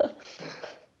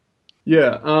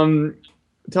 Yeah,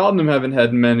 Tottenham haven't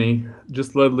had many.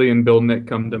 Just Ledley and Bill Nick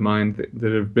come to mind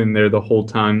that have been there the whole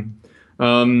time.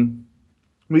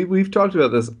 We've talked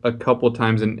about this a couple of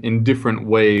times in different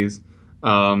ways,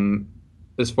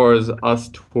 as far as us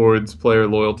towards player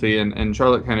loyalty, and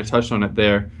Charlotte kind of touched on it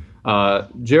there.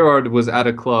 Gerrard was at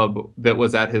a club that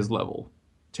was at his level.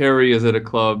 Terry is at a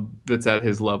club that's at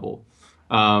his level.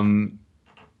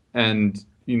 And,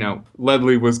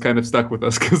 Ledley was kind of stuck with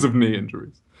us because of knee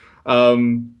injuries.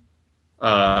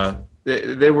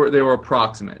 They were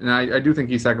approximate, and I do think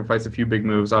he sacrificed a few big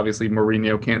moves. Obviously,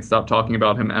 Mourinho can't stop talking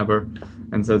about him ever,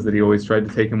 and says that he always tried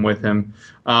to take him with him.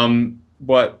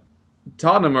 But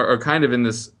Tottenham are kind of in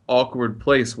this awkward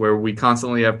place where we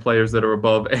constantly have players that are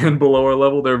above and below our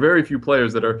level. There are very few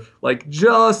players that are like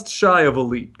just shy of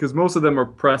elite, because most of them are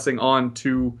pressing on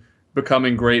to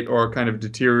becoming great or kind of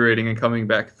deteriorating and coming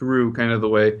back through, kind of the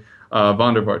way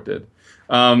Van der Vaart did.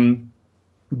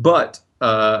 But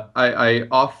I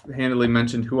offhandedly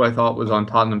mentioned who I thought was on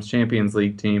Tottenham's Champions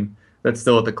League team that's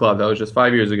still at the club. That was just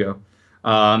 5 years ago.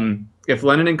 If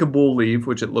Lennon and Kabul leave,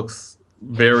 which it looks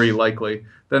very likely,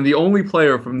 then the only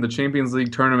player from the Champions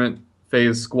League tournament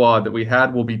phase squad that we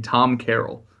had will be Tom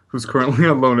Carroll, who's currently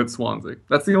on loan at Swansea.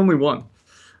 That's the only one.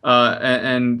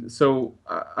 And so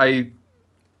I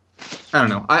don't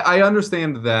know. I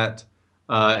understand that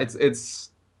it's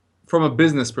from a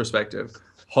business perspective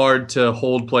hard to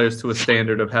hold players to a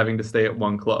standard of having to stay at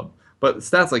one club, but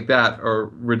stats like that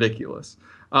are ridiculous.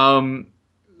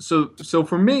 So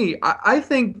for me, I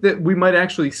think that we might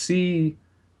actually see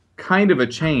kind of a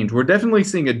change. We're definitely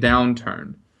seeing a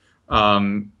downturn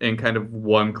in kind of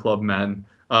one club men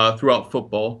throughout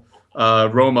football.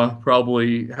 Roma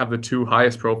probably have the two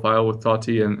highest profile with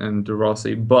Totti and De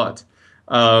Rossi, but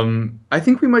I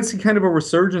think we might see kind of a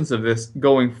resurgence of this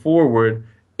going forward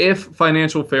if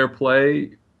financial fair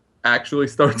play actually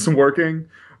starts working,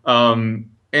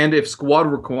 and if squad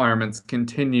requirements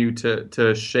continue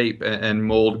to shape and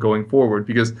mold going forward,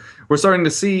 because we're starting to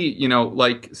see,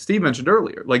 like Steve mentioned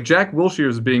earlier, like Jack Wilshere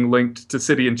is being linked to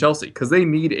City and Chelsea because they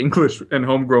need English and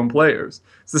homegrown players.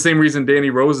 It's the same reason Danny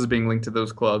Rose is being linked to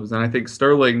those clubs, and I think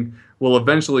Sterling will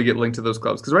eventually get linked to those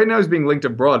clubs, because right now he's being linked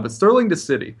abroad, but Sterling to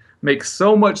City makes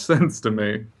so much sense to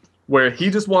me, where he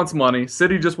just wants money,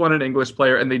 City just want an English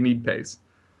player, and they need pace.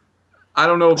 I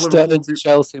don't know if Sterling to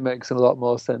Chelsea makes a lot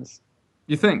more sense.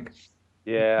 You think?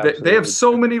 Yeah, they have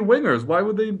so many wingers. Why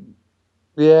would they?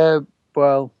 Yeah,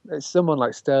 well, it's someone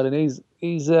like Sterling.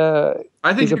 He's.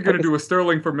 I think you're going to do a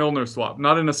Sterling for Milner swap,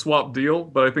 not in a swap deal,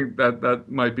 but I think that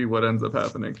might be what ends up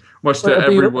happening, much to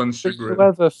everyone's chagrin.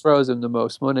 Whoever throws him the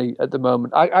most money at the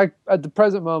moment, I at the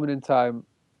present moment in time,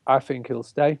 I think he'll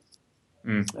stay.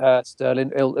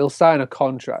 Sterling, he'll sign a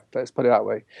contract. Let's put it that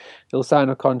way. He'll sign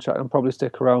a contract and probably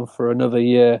stick around for another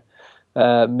year.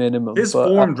 Minimum. His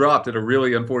form dropped at a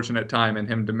really unfortunate time, in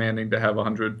him demanding to have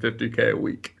 150K a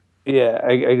week. Yeah,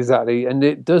 exactly, and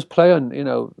it does play on.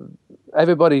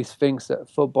 Everybody thinks that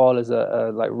footballers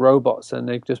are like robots, and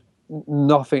they just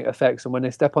nothing affects them when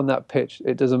they step on that pitch.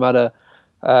 It doesn't matter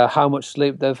how much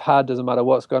sleep they've had, doesn't matter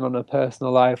what's going on in their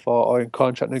personal life or in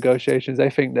contract negotiations. They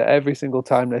think that every single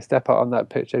time they step out on that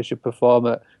pitch, they should perform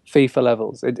at FIFA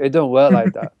levels. It don't work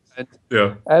like that. And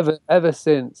yeah. Ever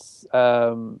since.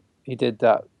 He did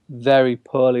that very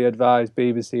poorly advised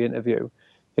BBC interview,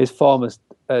 his form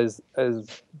has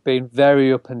been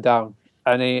very up and down,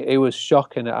 and he was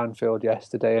shocking at Anfield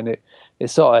yesterday, and it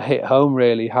sort of hit home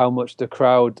really how much the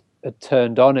crowd had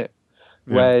turned on it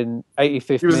when 85th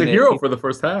minute. He was a hero for the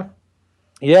first half.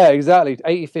 Yeah, exactly.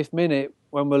 85th minute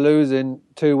when we're losing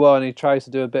 2-1, he tries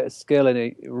to do a bit of skill, and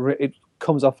it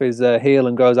comes off his heel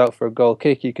and goes out for a goal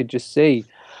kick. You could just see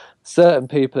certain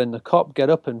people in the Kop get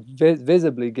up and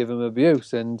visibly give him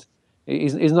abuse, and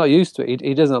he's not used to it.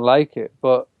 He doesn't like it.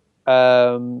 But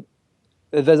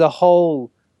there's a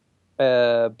whole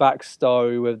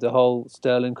backstory with the whole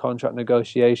Sterling contract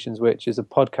negotiations, which is a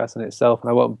podcast in itself, and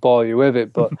I won't bore you with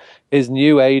it. But his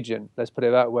new agent, let's put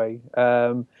it that way,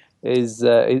 is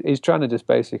trying to just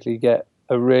basically get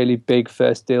a really big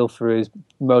first deal for his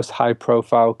most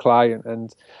high-profile client,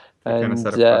 and kind of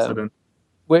set a precedent.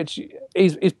 Which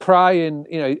he's prying,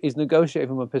 he's negotiating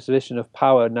from a position of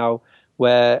power now,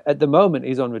 where at the moment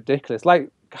he's on ridiculous, like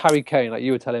Harry Kane, like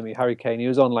you were telling me, Harry Kane, he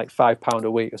was on like £5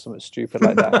 a week or something stupid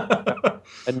like that.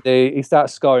 And he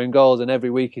starts scoring goals, and every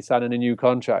week he's signing a new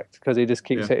contract because he just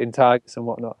keeps hitting targets and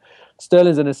whatnot.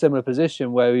 Sterling's in a similar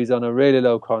position where he's on a really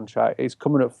low contract. He's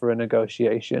coming up for a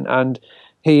negotiation, and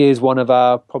he is one of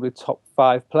our probably top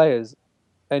 5 players,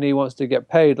 and he wants to get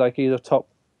paid like he's a top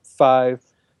 5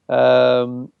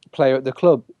 player at the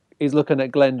club. He's looking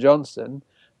at Glenn Johnson,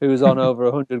 who's on over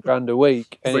 $100,000 a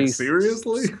week, and like, he's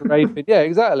seriously scraping. Yeah,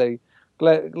 exactly,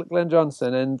 Glenn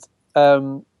Johnson.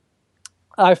 And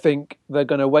I think they're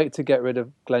going to wait to get rid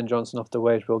of Glenn Johnson off the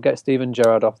wage bill, get Steven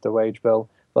Gerrard off the wage bill.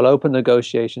 They'll open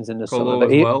negotiations in the Colo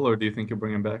summer. as well, or do you think you'll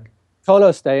bring him back?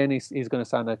 Colo's staying. He's going to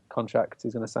sign a contract.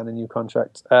 He's going to sign a new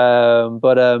contract.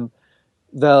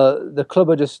 The club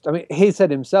are just, I mean, he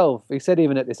said himself, he said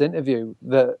even at this interview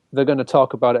that they're going to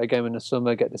talk about it again in the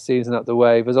summer, get the season out the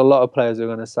way. There's a lot of players who are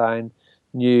going to sign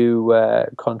new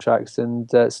contracts, and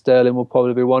Sterling will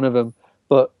probably be one of them.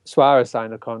 But Suarez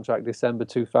signed a contract December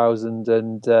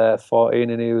 2014,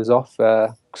 and he was off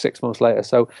 6 months later.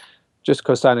 So just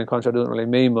because signing a contract doesn't really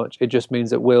mean much, it just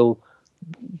means that we'll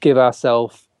give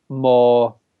ourselves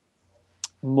more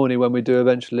money when we do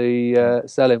eventually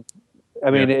sell him. I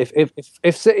mean,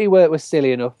 if City were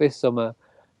silly enough this summer,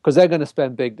 because they're going to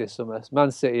spend big this summer,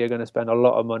 Man City are going to spend a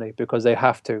lot of money because they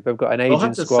have to. They've got an aging squad. They'll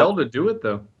have to sell to do it,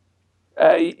 though.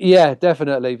 Yeah,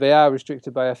 definitely. They are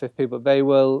restricted by FFP, but they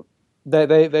will.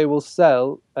 They will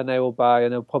sell, and they will buy,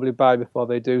 and they'll probably buy before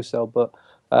they do sell. But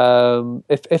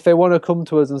if they want to come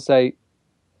to us and say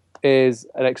is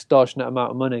an extortionate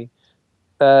amount of money,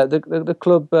 the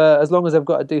club, as long as they've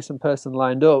got a decent person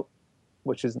lined up,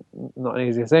 which is not an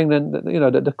easy thing, then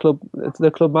the club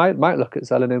might look at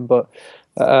selling him. But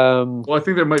well, I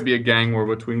think there might be a gang war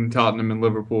between Tottenham and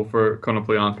Liverpool for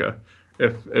Konoplyanka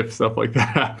if stuff like that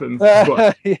happens.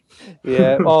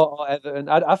 Yeah, or Everton.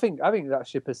 I think that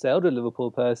ship has sailed with Liverpool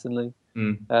personally. I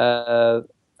think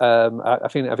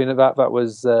that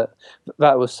was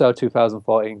so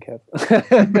 2014, Kev.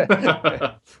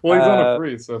 Well, he's on a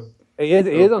free, so. He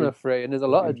is on a free, and there's a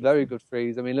lot of very good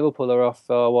frees. I mean, Liverpool are off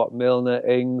Milner,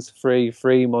 Ings, free,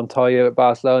 Montoya at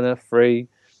Barcelona, free.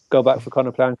 Go back for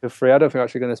Konoplyanka, free. I don't think I'm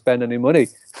actually going to spend any money.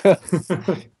 But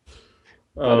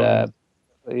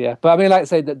I mean, like I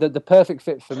say, the perfect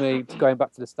fit for me, going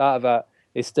back to the start of that,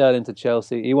 is Sterling to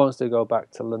Chelsea. He wants to go back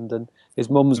to London.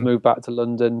 His mum's moved back to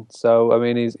London, so I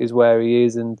mean, he's where he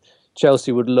is, and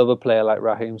Chelsea would love a player like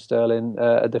Raheem Sterling.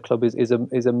 The club is a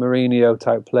Mourinho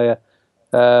type player.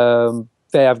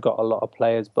 They have got a lot of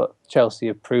players, but Chelsea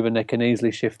have proven they can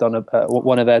easily shift on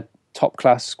one of their top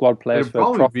class squad players. It'd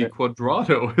probably be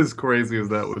Cuadrado, as crazy as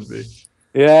that would be.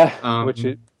 Yeah, which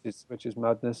is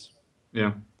madness.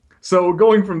 Yeah. So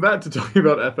going from that to talking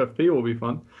about FFP will be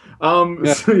fun.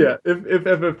 So yeah, if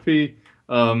FFP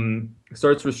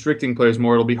starts restricting players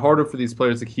more, it'll be harder for these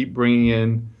players to keep bringing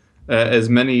in as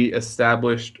many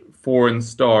established foreign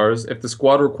stars. If the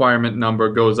squad requirement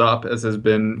number goes up, as has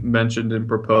been mentioned and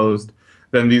proposed,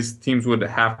 then these teams would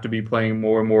have to be playing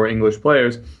more and more English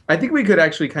players. I think we could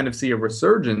actually kind of see a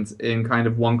resurgence in kind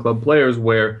of one club players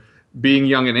where being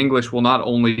young and English will not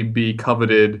only be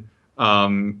coveted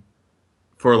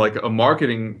for like a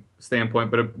marketing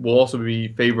standpoint, but it will also be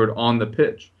favored on the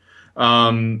pitch.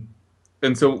 And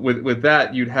so with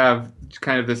that, you'd have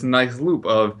kind of this nice loop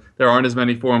of there aren't as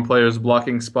many foreign players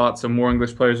blocking spots, so more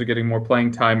English players are getting more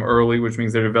playing time early, which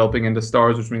means they're developing into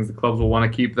stars, which means the clubs will want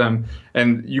to keep them.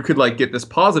 And you could like get this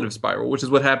positive spiral, which is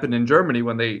what happened in Germany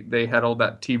when they had all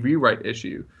that TV right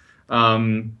issue.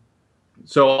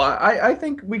 So I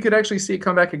think we could actually see it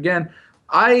come back again.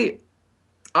 I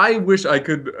wish I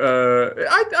could.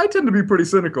 I tend to be pretty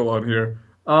cynical on here.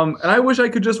 And I wish I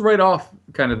could just write off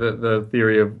kind of the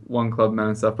theory of one club men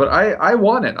and stuff. But I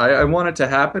want it. I want it to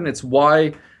happen. It's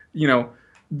why,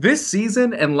 this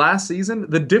season and last season,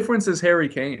 the difference is Harry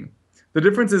Kane. The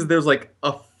difference is there's like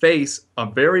a face, a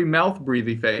very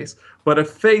mouth-breathy face, but a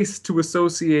face to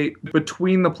associate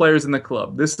between the players in the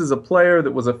club. This is a player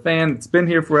that was a fan that's been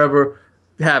here forever.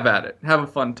 Have at it. Have a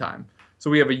fun time. So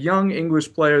we have a young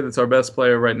English player that's our best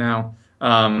player right now.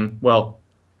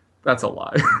 That's a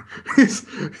lie.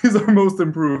 he's our most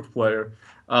improved player.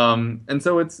 And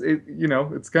so it's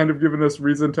kind of given us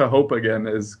reason to hope again,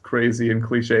 as crazy and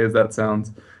cliche as that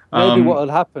sounds. Maybe what will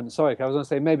happen, sorry, I was going to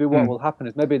say, maybe what will happen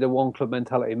is maybe the one club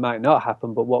mentality might not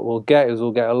happen, but what we'll get is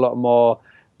we'll get a lot more,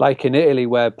 like in Italy,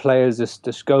 where players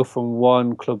just go from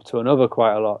one club to another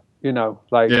quite a lot.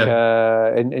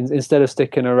 Instead of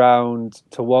sticking around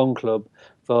to one club,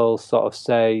 they'll sort of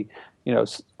say,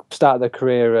 start their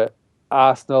career at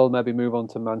Arsenal, maybe move on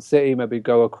to Man City, maybe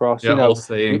go across. All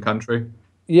stay in country.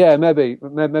 Yeah, maybe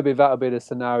that'll be the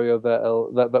scenario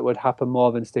that would happen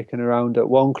more than sticking around at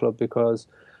one club, because,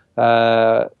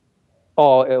 or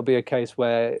it'll be a case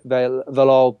where they'll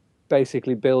all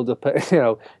basically build up.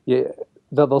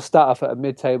 They'll start off at a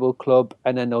mid-table club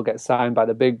and then they'll get signed by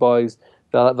the big boys.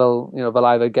 They'll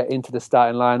either get into the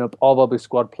starting lineup or they'll be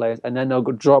squad players, and then they'll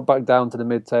drop back down to the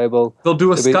mid-table. They'll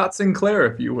do a Scott Sinclair,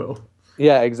 if you will.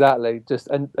 Yeah, exactly.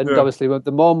 Obviously,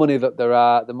 the more money that there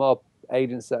are, the more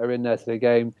agents that are in there to the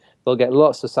game, they'll get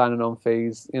lots of signing on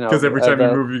fees. Because every time you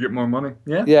move, you get more money.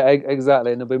 Yeah. Yeah,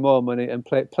 exactly, and there'll be more money, and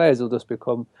players will just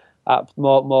become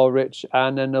more rich,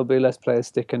 and then there'll be less players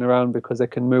sticking around because they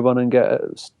can move on and get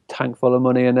a tank full of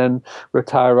money and then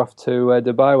retire off to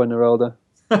Dubai when they're older.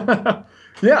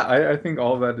 Yeah, I think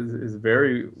all of that is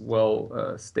very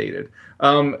well stated.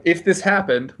 If this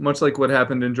happened, much like what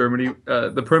happened in Germany,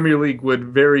 the Premier League would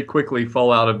very quickly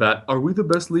fall out of that "are we the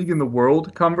best league in the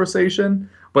world" conversation.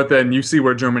 But then you see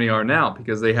where Germany are now,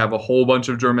 because they have a whole bunch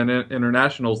of German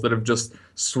internationals that have just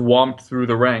swamped through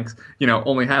the ranks.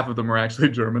 Only half of them are actually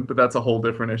German, but that's a whole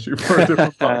different issue for a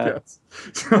different podcast.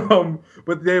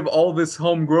 But they have all this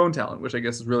homegrown talent, which I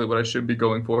guess is really what I should be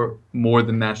going for more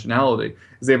than nationality.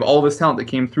 Is they have all this talent that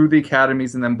came through the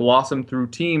academies and then blossomed through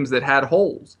teams that had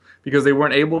holes because they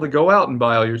weren't able to go out and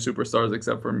buy all your superstars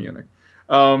except for Munich.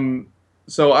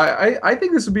 So I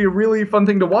think this would be a really fun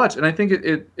thing to watch, and I think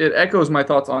it echoes my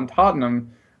thoughts on Tottenham.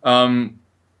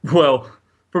 Well,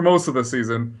 for most of the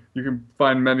season, you can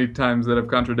find many times that I've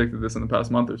contradicted this in the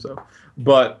past month or so,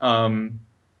 but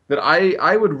that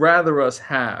I would rather us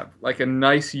have like a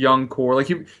nice young core. Like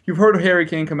you've heard Harry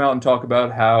Kane come out and talk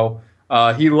about how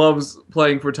he loves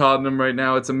playing for Tottenham right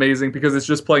now. It's amazing because it's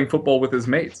just playing football with his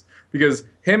mates. Because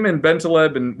him and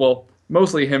Bentaleb and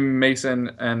mostly him, Mason,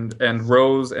 and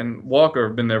Rose and Walker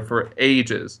have been there for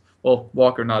ages. Well,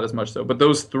 Walker not as much so, but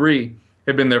those three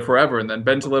have been there forever. And then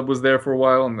Bentaleb was there for a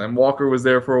while, and then Walker was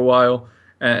there for a while.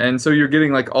 And so you're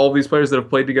getting like all these players that have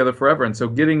played together forever. And so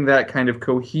getting that kind of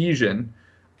cohesion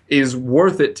is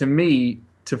worth it to me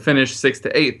to finish 6th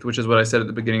to 8th, which is what I said at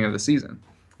the beginning of the season.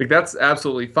 Like that's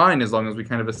absolutely fine as long as we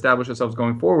kind of establish ourselves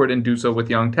going forward and do so with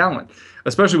young talent.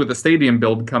 Especially with the stadium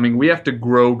build coming, we have to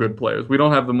grow good players. We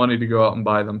don't have the money to go out and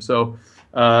buy them. So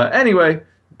anyway,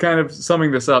 kind of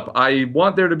summing this up, I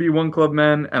want there to be one club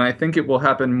men, and I think it will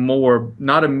happen more,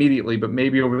 not immediately, but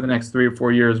maybe over the next 3 or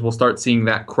 4 years, we'll start seeing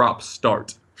that crop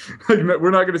start.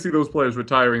 We're not going to see those players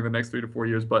retiring the next 3 to 4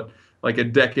 years, but like a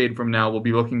decade from now, we'll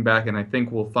be looking back, and I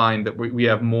think we'll find that we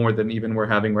have more than even we're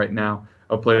having right now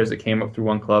of players that came up through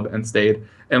one club and stayed,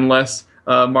 unless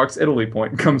Mark's Italy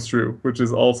point comes true, which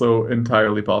is also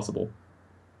entirely possible.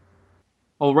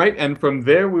 All right, and from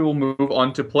there we will move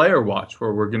on to Player Watch,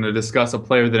 where we're going to discuss a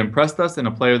player that impressed us and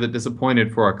a player that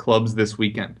disappointed for our clubs this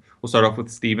weekend. We'll start off with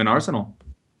Steve in Arsenal.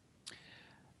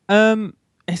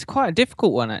 It's quite a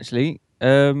difficult one, actually,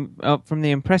 from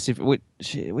the impressive,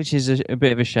 which is a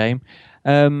bit of a shame.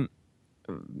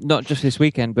 Not just this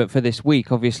weekend, but for this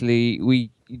week. Obviously, we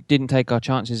didn't take our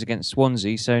chances against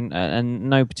Swansea, so and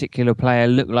no particular player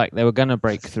looked like they were going to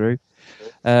break through.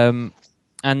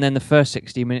 And then the first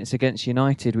 60 minutes against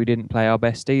United, we didn't play our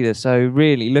best either. So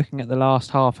really, looking at the last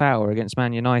half hour against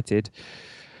Man United,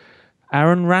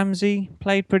 Aaron Ramsey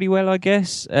played pretty well, I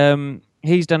guess.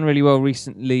 He's done really well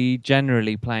recently,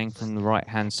 generally playing from the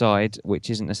right-hand side, which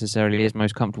isn't necessarily his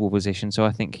most comfortable position, so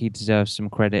I think he deserves some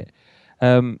credit.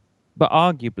 But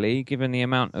arguably, given the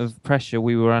amount of pressure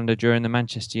we were under during the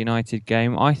Manchester United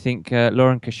game, I think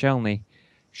Lauren Koscielny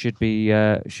should be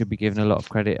given a lot of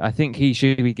credit. I think he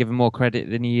should be given more credit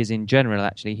than he is in general,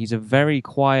 actually. He's a very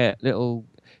quiet little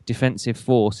defensive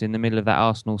force in the middle of that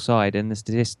Arsenal side, and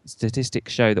the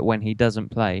statistics show that when he doesn't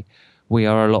play, we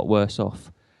are a lot worse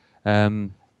off.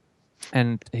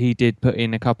 And he did put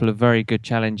in a couple of very good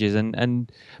challenges,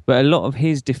 but a lot of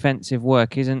his defensive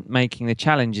work isn't making the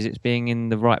challenges, it's being in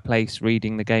the right place,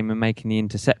 reading the game and making the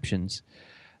interceptions.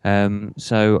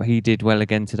 So he did well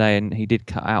again today, and he did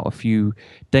cut out a few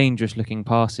dangerous looking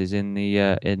passes in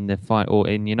the final, or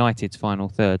in United's final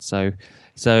third. So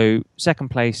second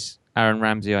place Aaron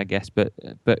Ramsey, I guess, but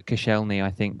Koscielny,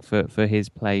 I think, for his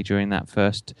play during that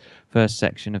first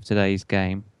section of today's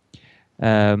game.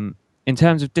 In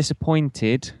terms of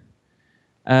disappointed,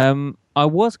 I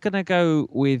was going to go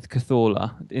with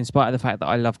Cazorla, in spite of the fact that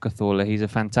I love Cazorla. He's a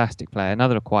fantastic player,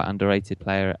 another quite underrated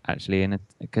player, actually,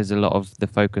 because a lot of the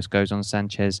focus goes on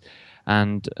Sanchez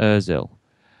and Ozil.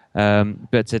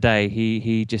 But today,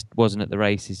 he just wasn't at the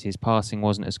races. His passing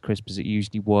wasn't as crisp as it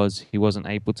usually was. He wasn't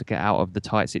able to get out of the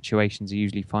tight situations he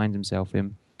usually finds himself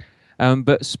in.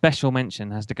 But special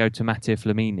mention has to go to Matteo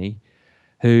Flamini,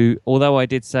 who, although I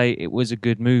did say it was a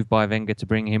good move by Wenger to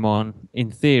bring him on,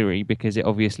 in theory, because it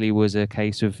obviously was a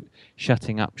case of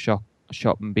shutting up shop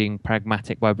and being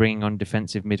pragmatic by bringing on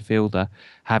defensive midfielder,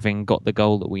 having got the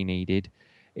goal that we needed.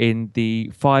 In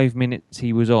the 5 minutes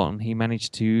he was on, he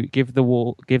managed to give the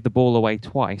ball away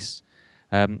twice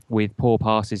with poor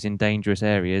passes in dangerous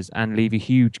areas and leave a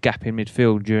huge gap in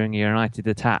midfield during a United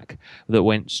attack that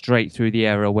went straight through the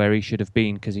area where he should have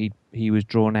been because he was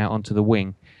drawn out onto the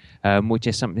wing. Which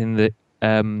is something that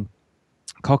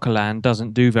Coquelin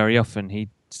doesn't do very often. He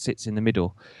sits in the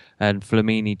middle, and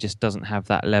Flamini just doesn't have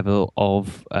that level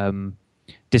of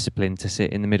discipline to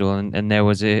sit in the middle. And it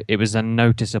was a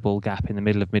noticeable gap in the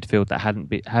middle of midfield that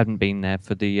hadn't been there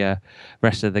for the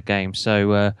rest of the game.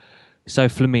 So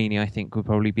Flamini, I think, would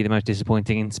probably be the most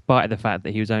disappointing, in spite of the fact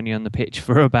that he was only on the pitch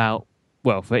for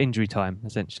for injury time,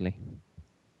 essentially.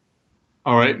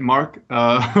 All right, Mark,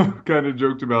 kind of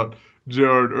joked about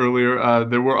Gerrard earlier.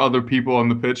 There were other people on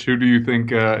the pitch. Who do you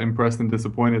think impressed and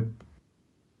disappointed?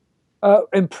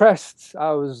 Impressed.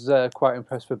 I was quite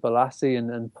impressed with Balassi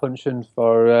and Puncheon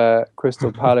for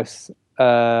Crystal Palace.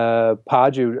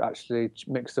 Pardew actually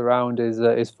mixed around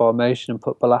his formation and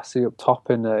put Balassi up top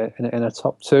in a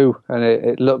top two, and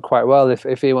it looked quite well.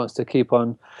 If he wants to keep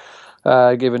on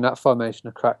giving that formation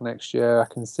a crack next year, I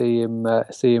can see him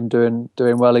doing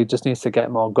well. He just needs to get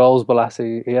more goals.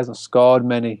 Balassi, he hasn't scored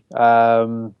many,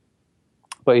 but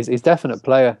he's a definite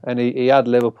player, and he had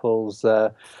Liverpool's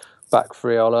back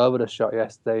three all over the shot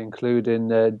yesterday, including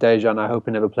Dejan. I hope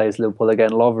he never plays Liverpool again.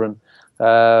 Lovren.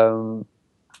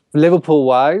 Liverpool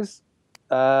wise,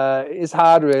 it's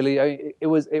hard really. I mean, it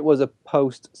was a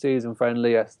post-season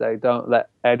friendly yesterday. Don't let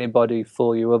anybody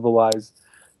fool you otherwise.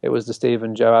 It was the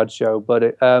Steven Gerrard show,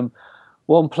 but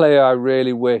one player I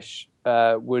really wish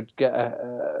would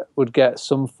get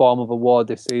some form of award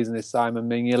this season is Simon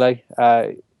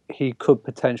Mignolet. He could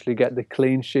potentially get the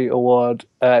clean sheet award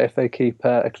if they keep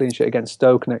a clean sheet against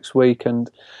Stoke next week, and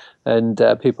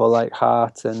people like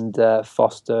Hart and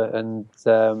Foster and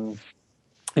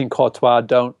in Courtois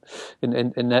don't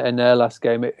in their last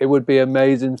game. It would be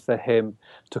amazing for him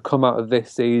to come out of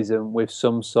this season with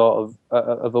some sort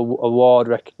of award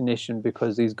recognition,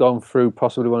 because he's gone through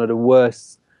possibly one of the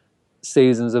worst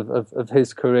seasons of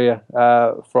his career,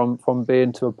 from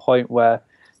being to a point where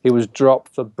he was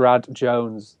dropped for Brad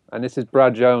Jones, and this is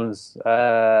Brad Jones,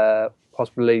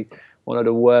 possibly one of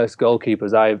the worst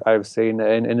goalkeepers I've seen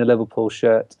in a Liverpool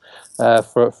shirt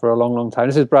for a long time.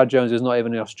 This is Brad Jones, who's not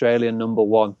even the Australian number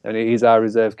one, and he's our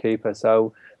reserve keeper.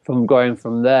 So from going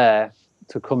from there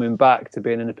to coming back to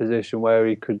being in a position where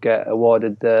he could get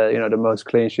awarded the most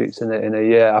clean sheets in a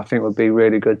year, I think would be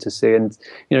really good to see. And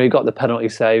he got the penalty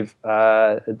save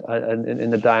in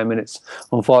the dying minutes.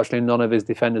 Unfortunately, none of his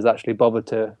defenders actually bothered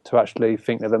to actually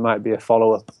think that there might be a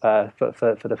follow up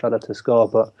for the fella to score.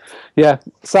 But yeah,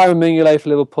 Simon Mignolet for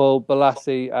Liverpool,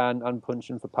 Balassi and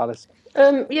Puncheon for Palace.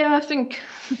 I think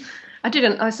I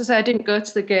didn't. As I say, I didn't go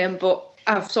to the game, but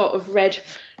I've sort of read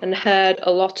and heard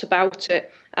a lot about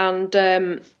it. And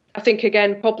I think,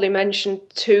 again, probably mentioned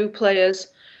two players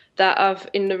that have,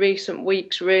 in the recent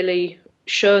weeks, really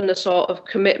shown the sort of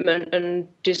commitment and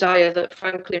desire that,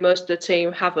 frankly, most of the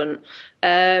team haven't.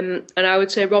 And I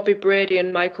would say Robbie Brady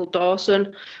and Michael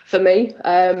Dawson, for me,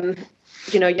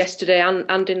 yesterday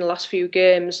and in the last few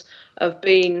games, have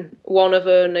been one of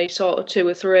only sort of two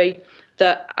or three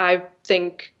that I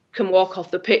think can walk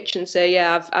off the pitch and say,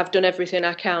 yeah, I've done everything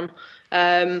I can.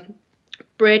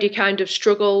 Brady kind of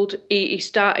struggled. He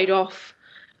started off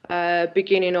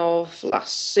beginning of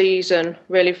last season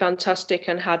really fantastic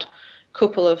and had a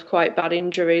couple of quite bad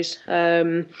injuries.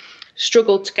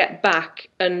 Struggled to get back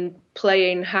and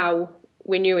playing how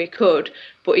we knew he could,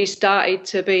 but he started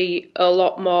to be a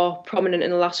lot more prominent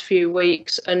in the last few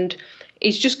weeks, and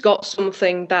he's just got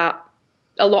something that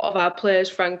a lot of our players,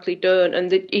 frankly, don't.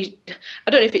 And I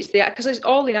don't know if it's because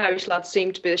all the Irish lads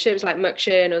seem to be the shape. It's like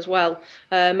McShane as well,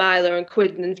 Myler and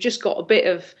Quinn, and they've just got a bit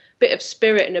of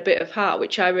spirit and a bit of heart,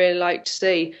 which I really like to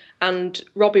see. And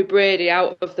Robbie Brady,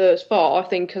 out of those four, I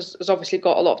think has obviously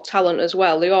got a lot of talent as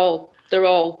well. They all they're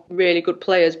all really good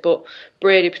players, but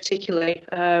Brady particularly,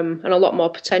 and a lot more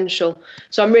potential.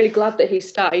 So I'm really glad that he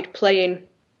started playing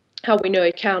how we know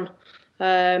he can.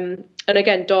 And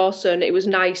again, Dawson, it was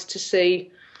nice to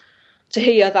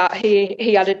hear that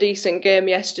he had a decent game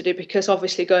yesterday, because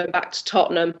obviously going back to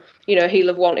Tottenham, he'll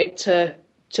have wanted to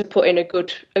put in a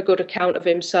good account of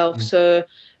himself. Mm. So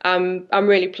I'm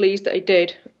really pleased that he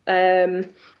did.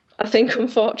 I think,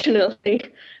 unfortunately,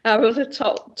 our other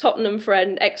Tottenham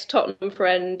friend, ex-Tottenham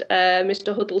friend,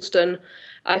 Mr. Huddleston,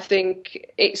 I think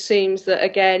it seems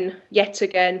that yet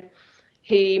again,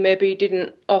 he maybe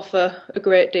didn't offer a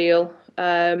great deal.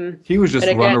 He was just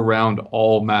run around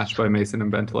all match by Mason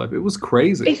and Bentaleb. It was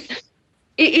crazy.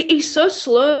 He's so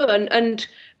slow, and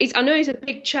I know he's a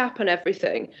big chap and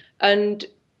everything, and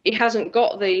he hasn't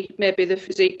got the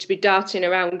physique to be darting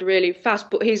around really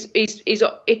fast. But his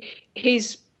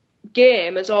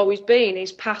game has always been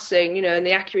his passing, and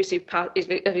the accuracy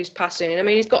of his passing. And I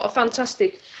mean, he's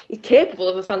capable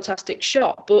of a fantastic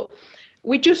shot, but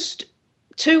we just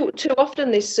too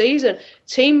often this season,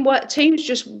 teams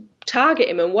just target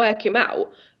him and work him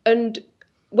out. And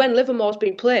when Livermore's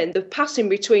been playing, the passing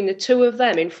between the two of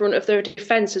them in front of their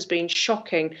defence has been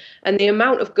shocking. And the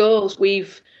amount of goals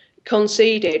we've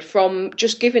conceded from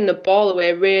just giving the ball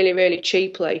away really, really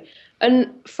cheaply.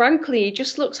 And frankly, he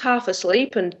just looks half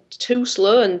asleep and too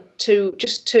slow and too.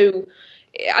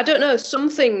 I don't know.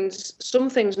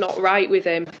 Something's not right with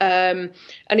him, and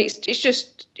it's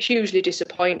just hugely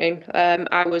disappointing.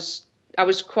 I was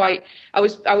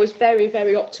very,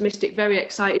 very optimistic, very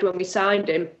excited when we signed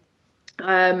him.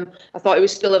 I thought he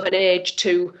was still of an age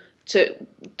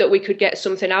that we could get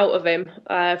something out of him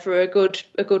for a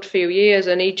good few years,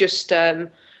 and he just,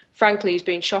 frankly, he's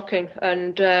been shocking,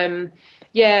 and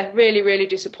really, really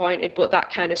disappointed. But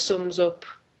that kind of sums up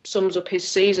his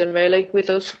season really with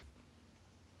us.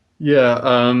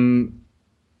 Yeah,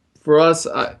 for us,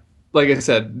 like I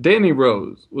said, Danny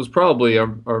Rose was probably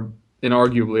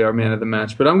inarguably our man of the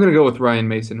match, but I'm going to go with Ryan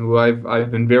Mason, who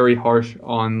I've been very harsh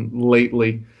on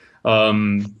lately. A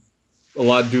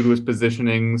lot due to his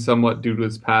positioning, somewhat due to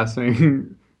his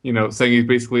passing. Saying he's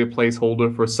basically a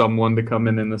placeholder for someone to come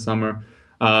in the summer.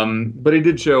 But he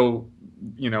did show,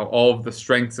 all of the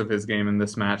strengths of his game in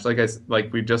this match.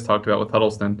 Like we just talked about with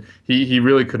Huddleston, he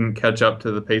really couldn't catch up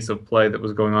to the pace of play that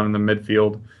was going on in the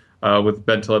midfield with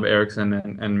Bentaleb, Eriksson,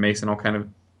 and Mason all kind of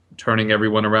turning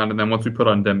everyone around. And then once we put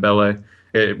on Dembele,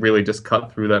 it really just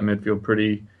cut through that midfield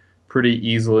pretty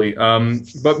easily.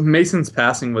 But Mason's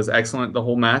passing was excellent the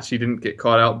whole match. He didn't get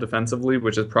caught out defensively,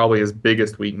 which is probably his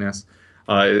biggest weakness.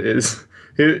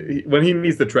 When he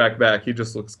needs to track back, he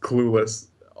just looks clueless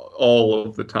all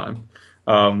of the time,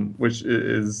 which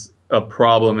is a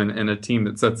problem in a team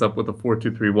that sets up with a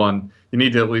 4-2-3-1. You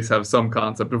need to at least have some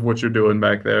concept of what you're doing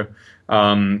back there.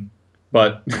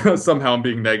 But somehow I'm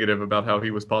being negative about how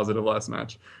he was positive last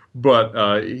match.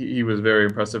 But he was very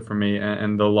impressive for me,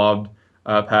 and the lobbed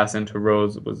pass into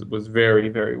Rose was very,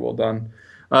 very well done.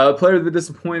 Player that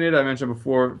disappointed, I mentioned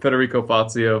before, Federico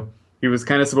Fazio. He was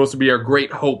kind of supposed to be our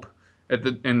great hope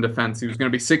in defense. He was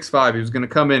going to be 6'5". He was going to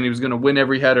come in. He was going to win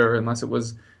every header, unless it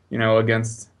was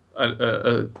against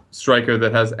a striker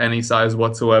that has any size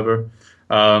whatsoever.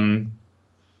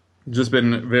 Just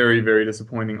been very, very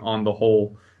disappointing on the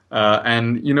whole.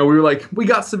 And we were like, we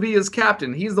got Sevilla's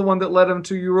captain. He's the one that led them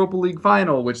to Europa League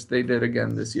final, which they did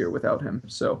again this year without him.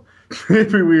 So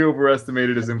maybe we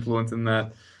overestimated his influence in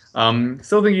that.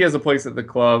 Still think he has a place at the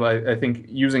club. I think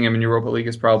using him in Europa League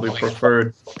is probably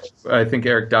preferred. I think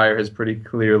Eric Dyer has pretty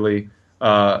clearly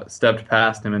stepped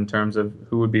past him in terms of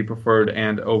who would be preferred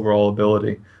and overall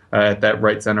ability at that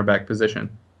right center back position.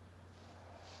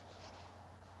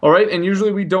 All right, and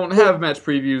usually we don't have match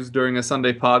previews during a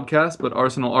Sunday podcast, but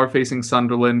Arsenal are facing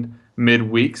Sunderland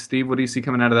midweek. Steve, what do you see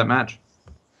coming out of that match?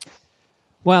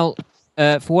 Well,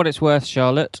 for what it's worth,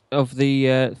 Charlotte, of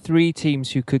the three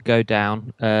teams who could go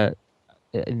down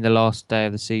in the last day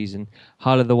of the season,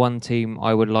 Hull are the one team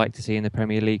I would like to see in the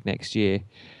Premier League next year.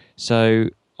 So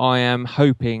I am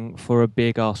hoping for a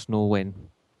big Arsenal win.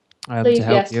 Please do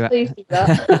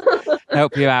that.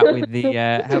 help you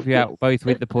out both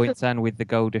with the points and with the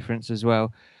goal difference as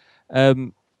well.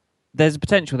 There's a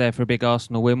potential there for a big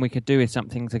Arsenal win. We could do with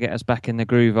something to get us back in the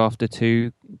groove after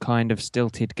two kind of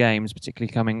stilted games,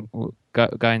 particularly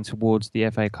going towards the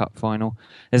FA Cup final.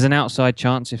 There's an outside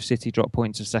chance if City drop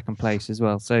points to second place as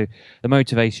well. So the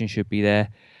motivation should be there.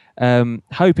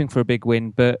 Hoping for a big win,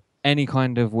 but any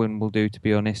kind of win will do, to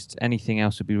be honest. Anything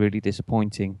else would be really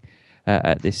disappointing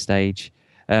at this stage.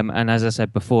 And as I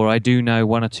said before, I do know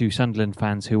one or two Sunderland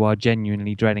fans who are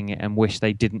genuinely dreading it and wish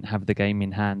they didn't have the game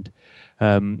in hand.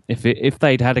 If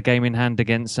they'd had a game in hand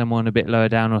against someone a bit lower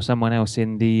down or someone else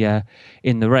in the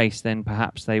race, then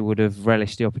perhaps they would have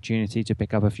relished the opportunity to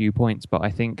pick up a few points. But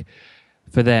I think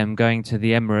for them, going to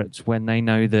the Emirates when they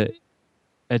know that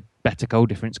a better goal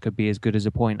difference could be as good as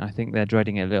a point, I think they're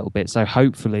dreading it a little bit. So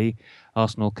hopefully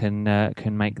Arsenal can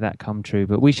make that come true.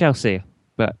 But we shall see.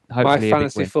 But hopefully my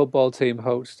fantasy football team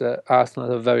hopes that Arsenal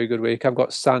have a very good week. I've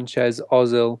got Sanchez,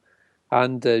 Ozil,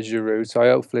 and Giroud. So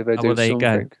hopefully they do there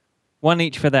something. You go. One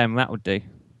each for them, that would do.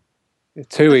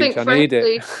 Two each, I need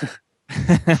it.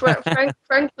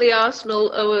 Frankly,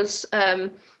 Arsenal owes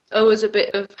a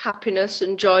bit of happiness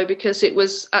and joy, because it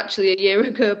was actually a year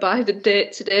ago by the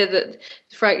date today that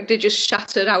they just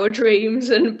shattered our dreams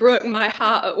and broke my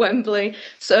heart at Wembley.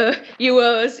 So you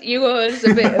owe us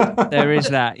a bit of... There is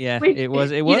that, yeah. It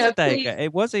was a day ago.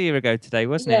 It was a year ago today,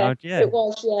 wasn't it? Yeah, it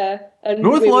was, yeah. And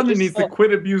North London needs to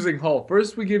quit abusing Hull.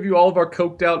 First we give you all of our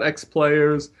coked out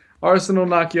ex-players. Arsenal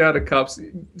knock you out of cups.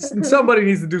 Somebody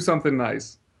needs to do something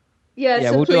nice. Yeah,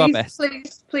 so we'll do our best.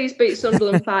 Please beat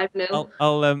Sunderland 5-0.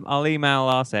 I'll email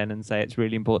Arsene and say it's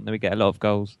really important that we get a lot of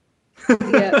goals.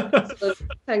 Yeah,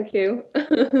 thank you.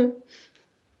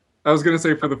 I was going to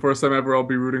say for the first time ever I'll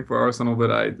be rooting for Arsenal,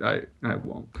 but I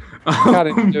won't.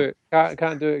 Can't do it.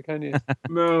 Can't do it, can you?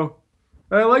 No.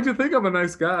 I like to think I'm a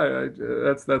nice guy.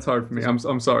 That's hard for me.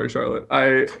 I'm sorry, Charlotte.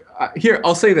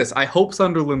 I'll say this. I hope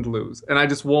Sunderland lose, and I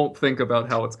just won't think about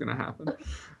how it's going to happen.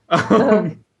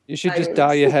 You should just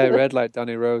dye your hair red like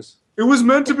Danny Rose. It was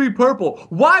meant to be purple.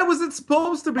 Why was it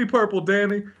supposed to be purple,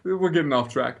 Danny? We're getting off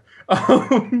track.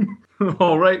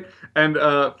 All right. And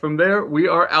from there, we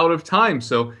are out of time.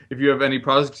 So if you have any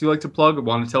projects you'd like to plug or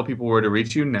want to tell people where to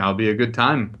reach you, now would be a good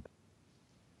time.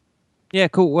 Yeah,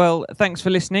 cool. Well, thanks for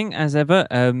listening, as ever.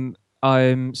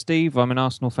 I'm Steve. I'm an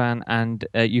Arsenal fan, and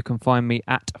you can find me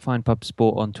at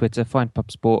FinePubSport on Twitter.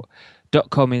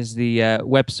 FinePubSport.com is the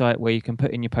website where you can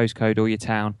put in your postcode or your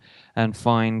town and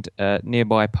find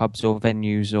nearby pubs or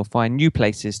venues or find new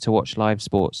places to watch live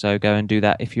sport. So go and do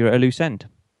that if you're at a loose end.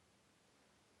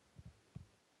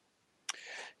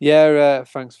 Yeah,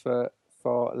 thanks for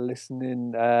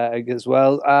listening as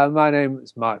well. My name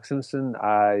is Mark Simpson.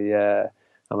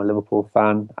 I'm a Liverpool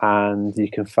fan, and you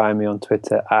can find me on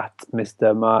Twitter at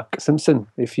Mr. Mark Simpson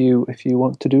if you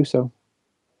want to do so.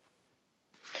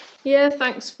 Yeah,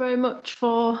 thanks very much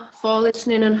for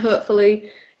listening, and hopefully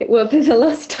it won't be the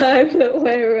last time that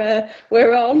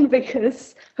we're on,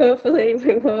 because hopefully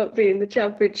we won't be in the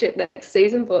Championship next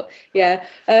season. But yeah,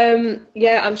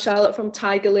 I'm Charlotte from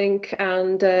Tigerlink,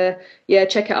 and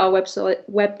check out our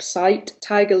website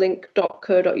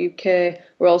tigerlink.co.uk.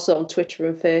 We're also on Twitter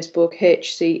and Facebook,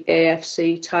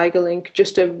 HCAFC Tigerlink.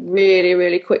 Just a really,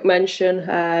 really quick mention.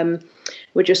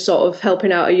 We're just sort of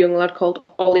helping out a young lad called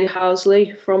Ollie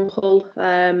Housley from Hull,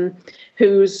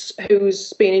 who's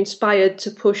been inspired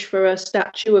to push for a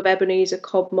statue of Ebenezer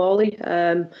Cobb Morley,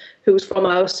 who's from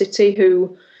our city,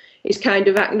 who is kind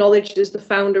of acknowledged as the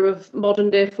founder of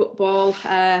modern day football,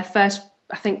 first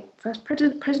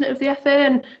president of the FA,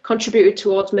 and contributed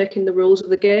towards making the rules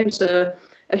of the game. So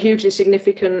a hugely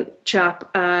significant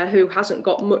chap who hasn't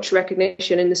got much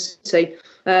recognition in the city.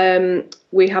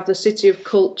 We have the City of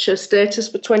Culture status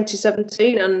for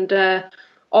 2017, and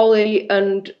Ollie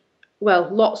and, well,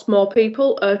 lots more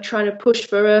people are trying to push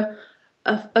for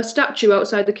a statue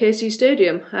outside the KC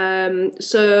Stadium.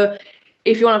 So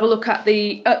if you want to have a look at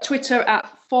Twitter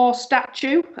at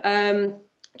 @4statue,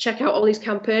 check out Ollie's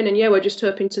campaign, and we're just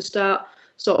hoping to start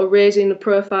sort of raising the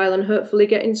profile and hopefully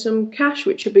getting some cash,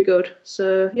 which would be good.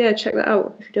 So check that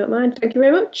out if you don't mind. Thank you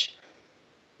very much.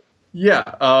 Yeah,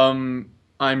 I'm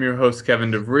your host,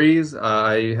 Kevin DeVries.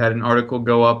 I had an article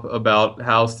go up about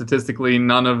how statistically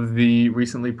none of the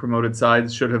recently promoted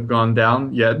sides should have gone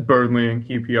down, yet Burnley and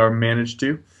QPR managed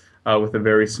to, with a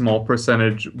very small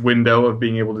percentage window of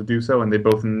being able to do so, and they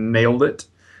both nailed it.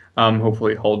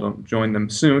 Hopefully Hull don't join them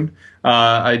soon.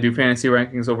 I do fantasy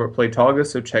rankings over at Playtoga,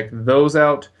 so check those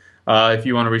out. If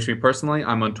you want to reach me personally,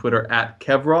 I'm on Twitter at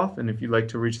Kevroff, and if you'd like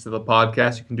to reach us to the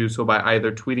podcast, you can do so by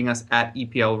either tweeting us at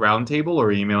EPL Roundtable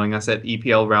or emailing us at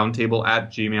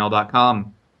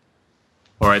eplroundtable@gmail.com.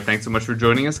 All right, thanks so much for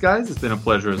joining us, guys. It's been a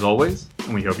pleasure as always,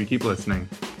 and we hope you keep listening.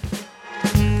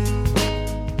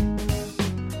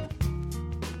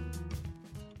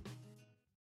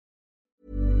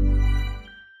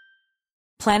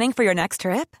 Planning for your next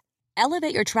trip?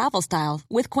 Elevate your travel style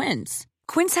with Quince.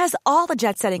 Quince has all the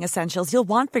jet-setting essentials you'll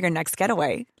want for your next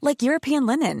getaway, like European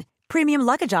linen, premium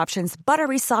luggage options,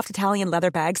 buttery soft Italian leather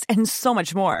bags, and so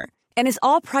much more. And is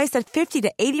all priced at 50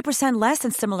 to 80% less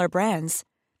than similar brands.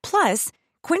 Plus,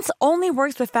 Quince only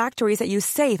works with factories that use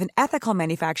safe and ethical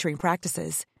manufacturing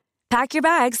practices. Pack your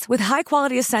bags with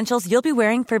high-quality essentials you'll be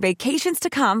wearing for vacations to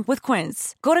come with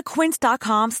Quince. Go to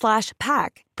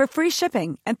quince.com/pack for free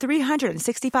shipping and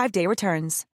 365-day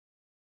returns.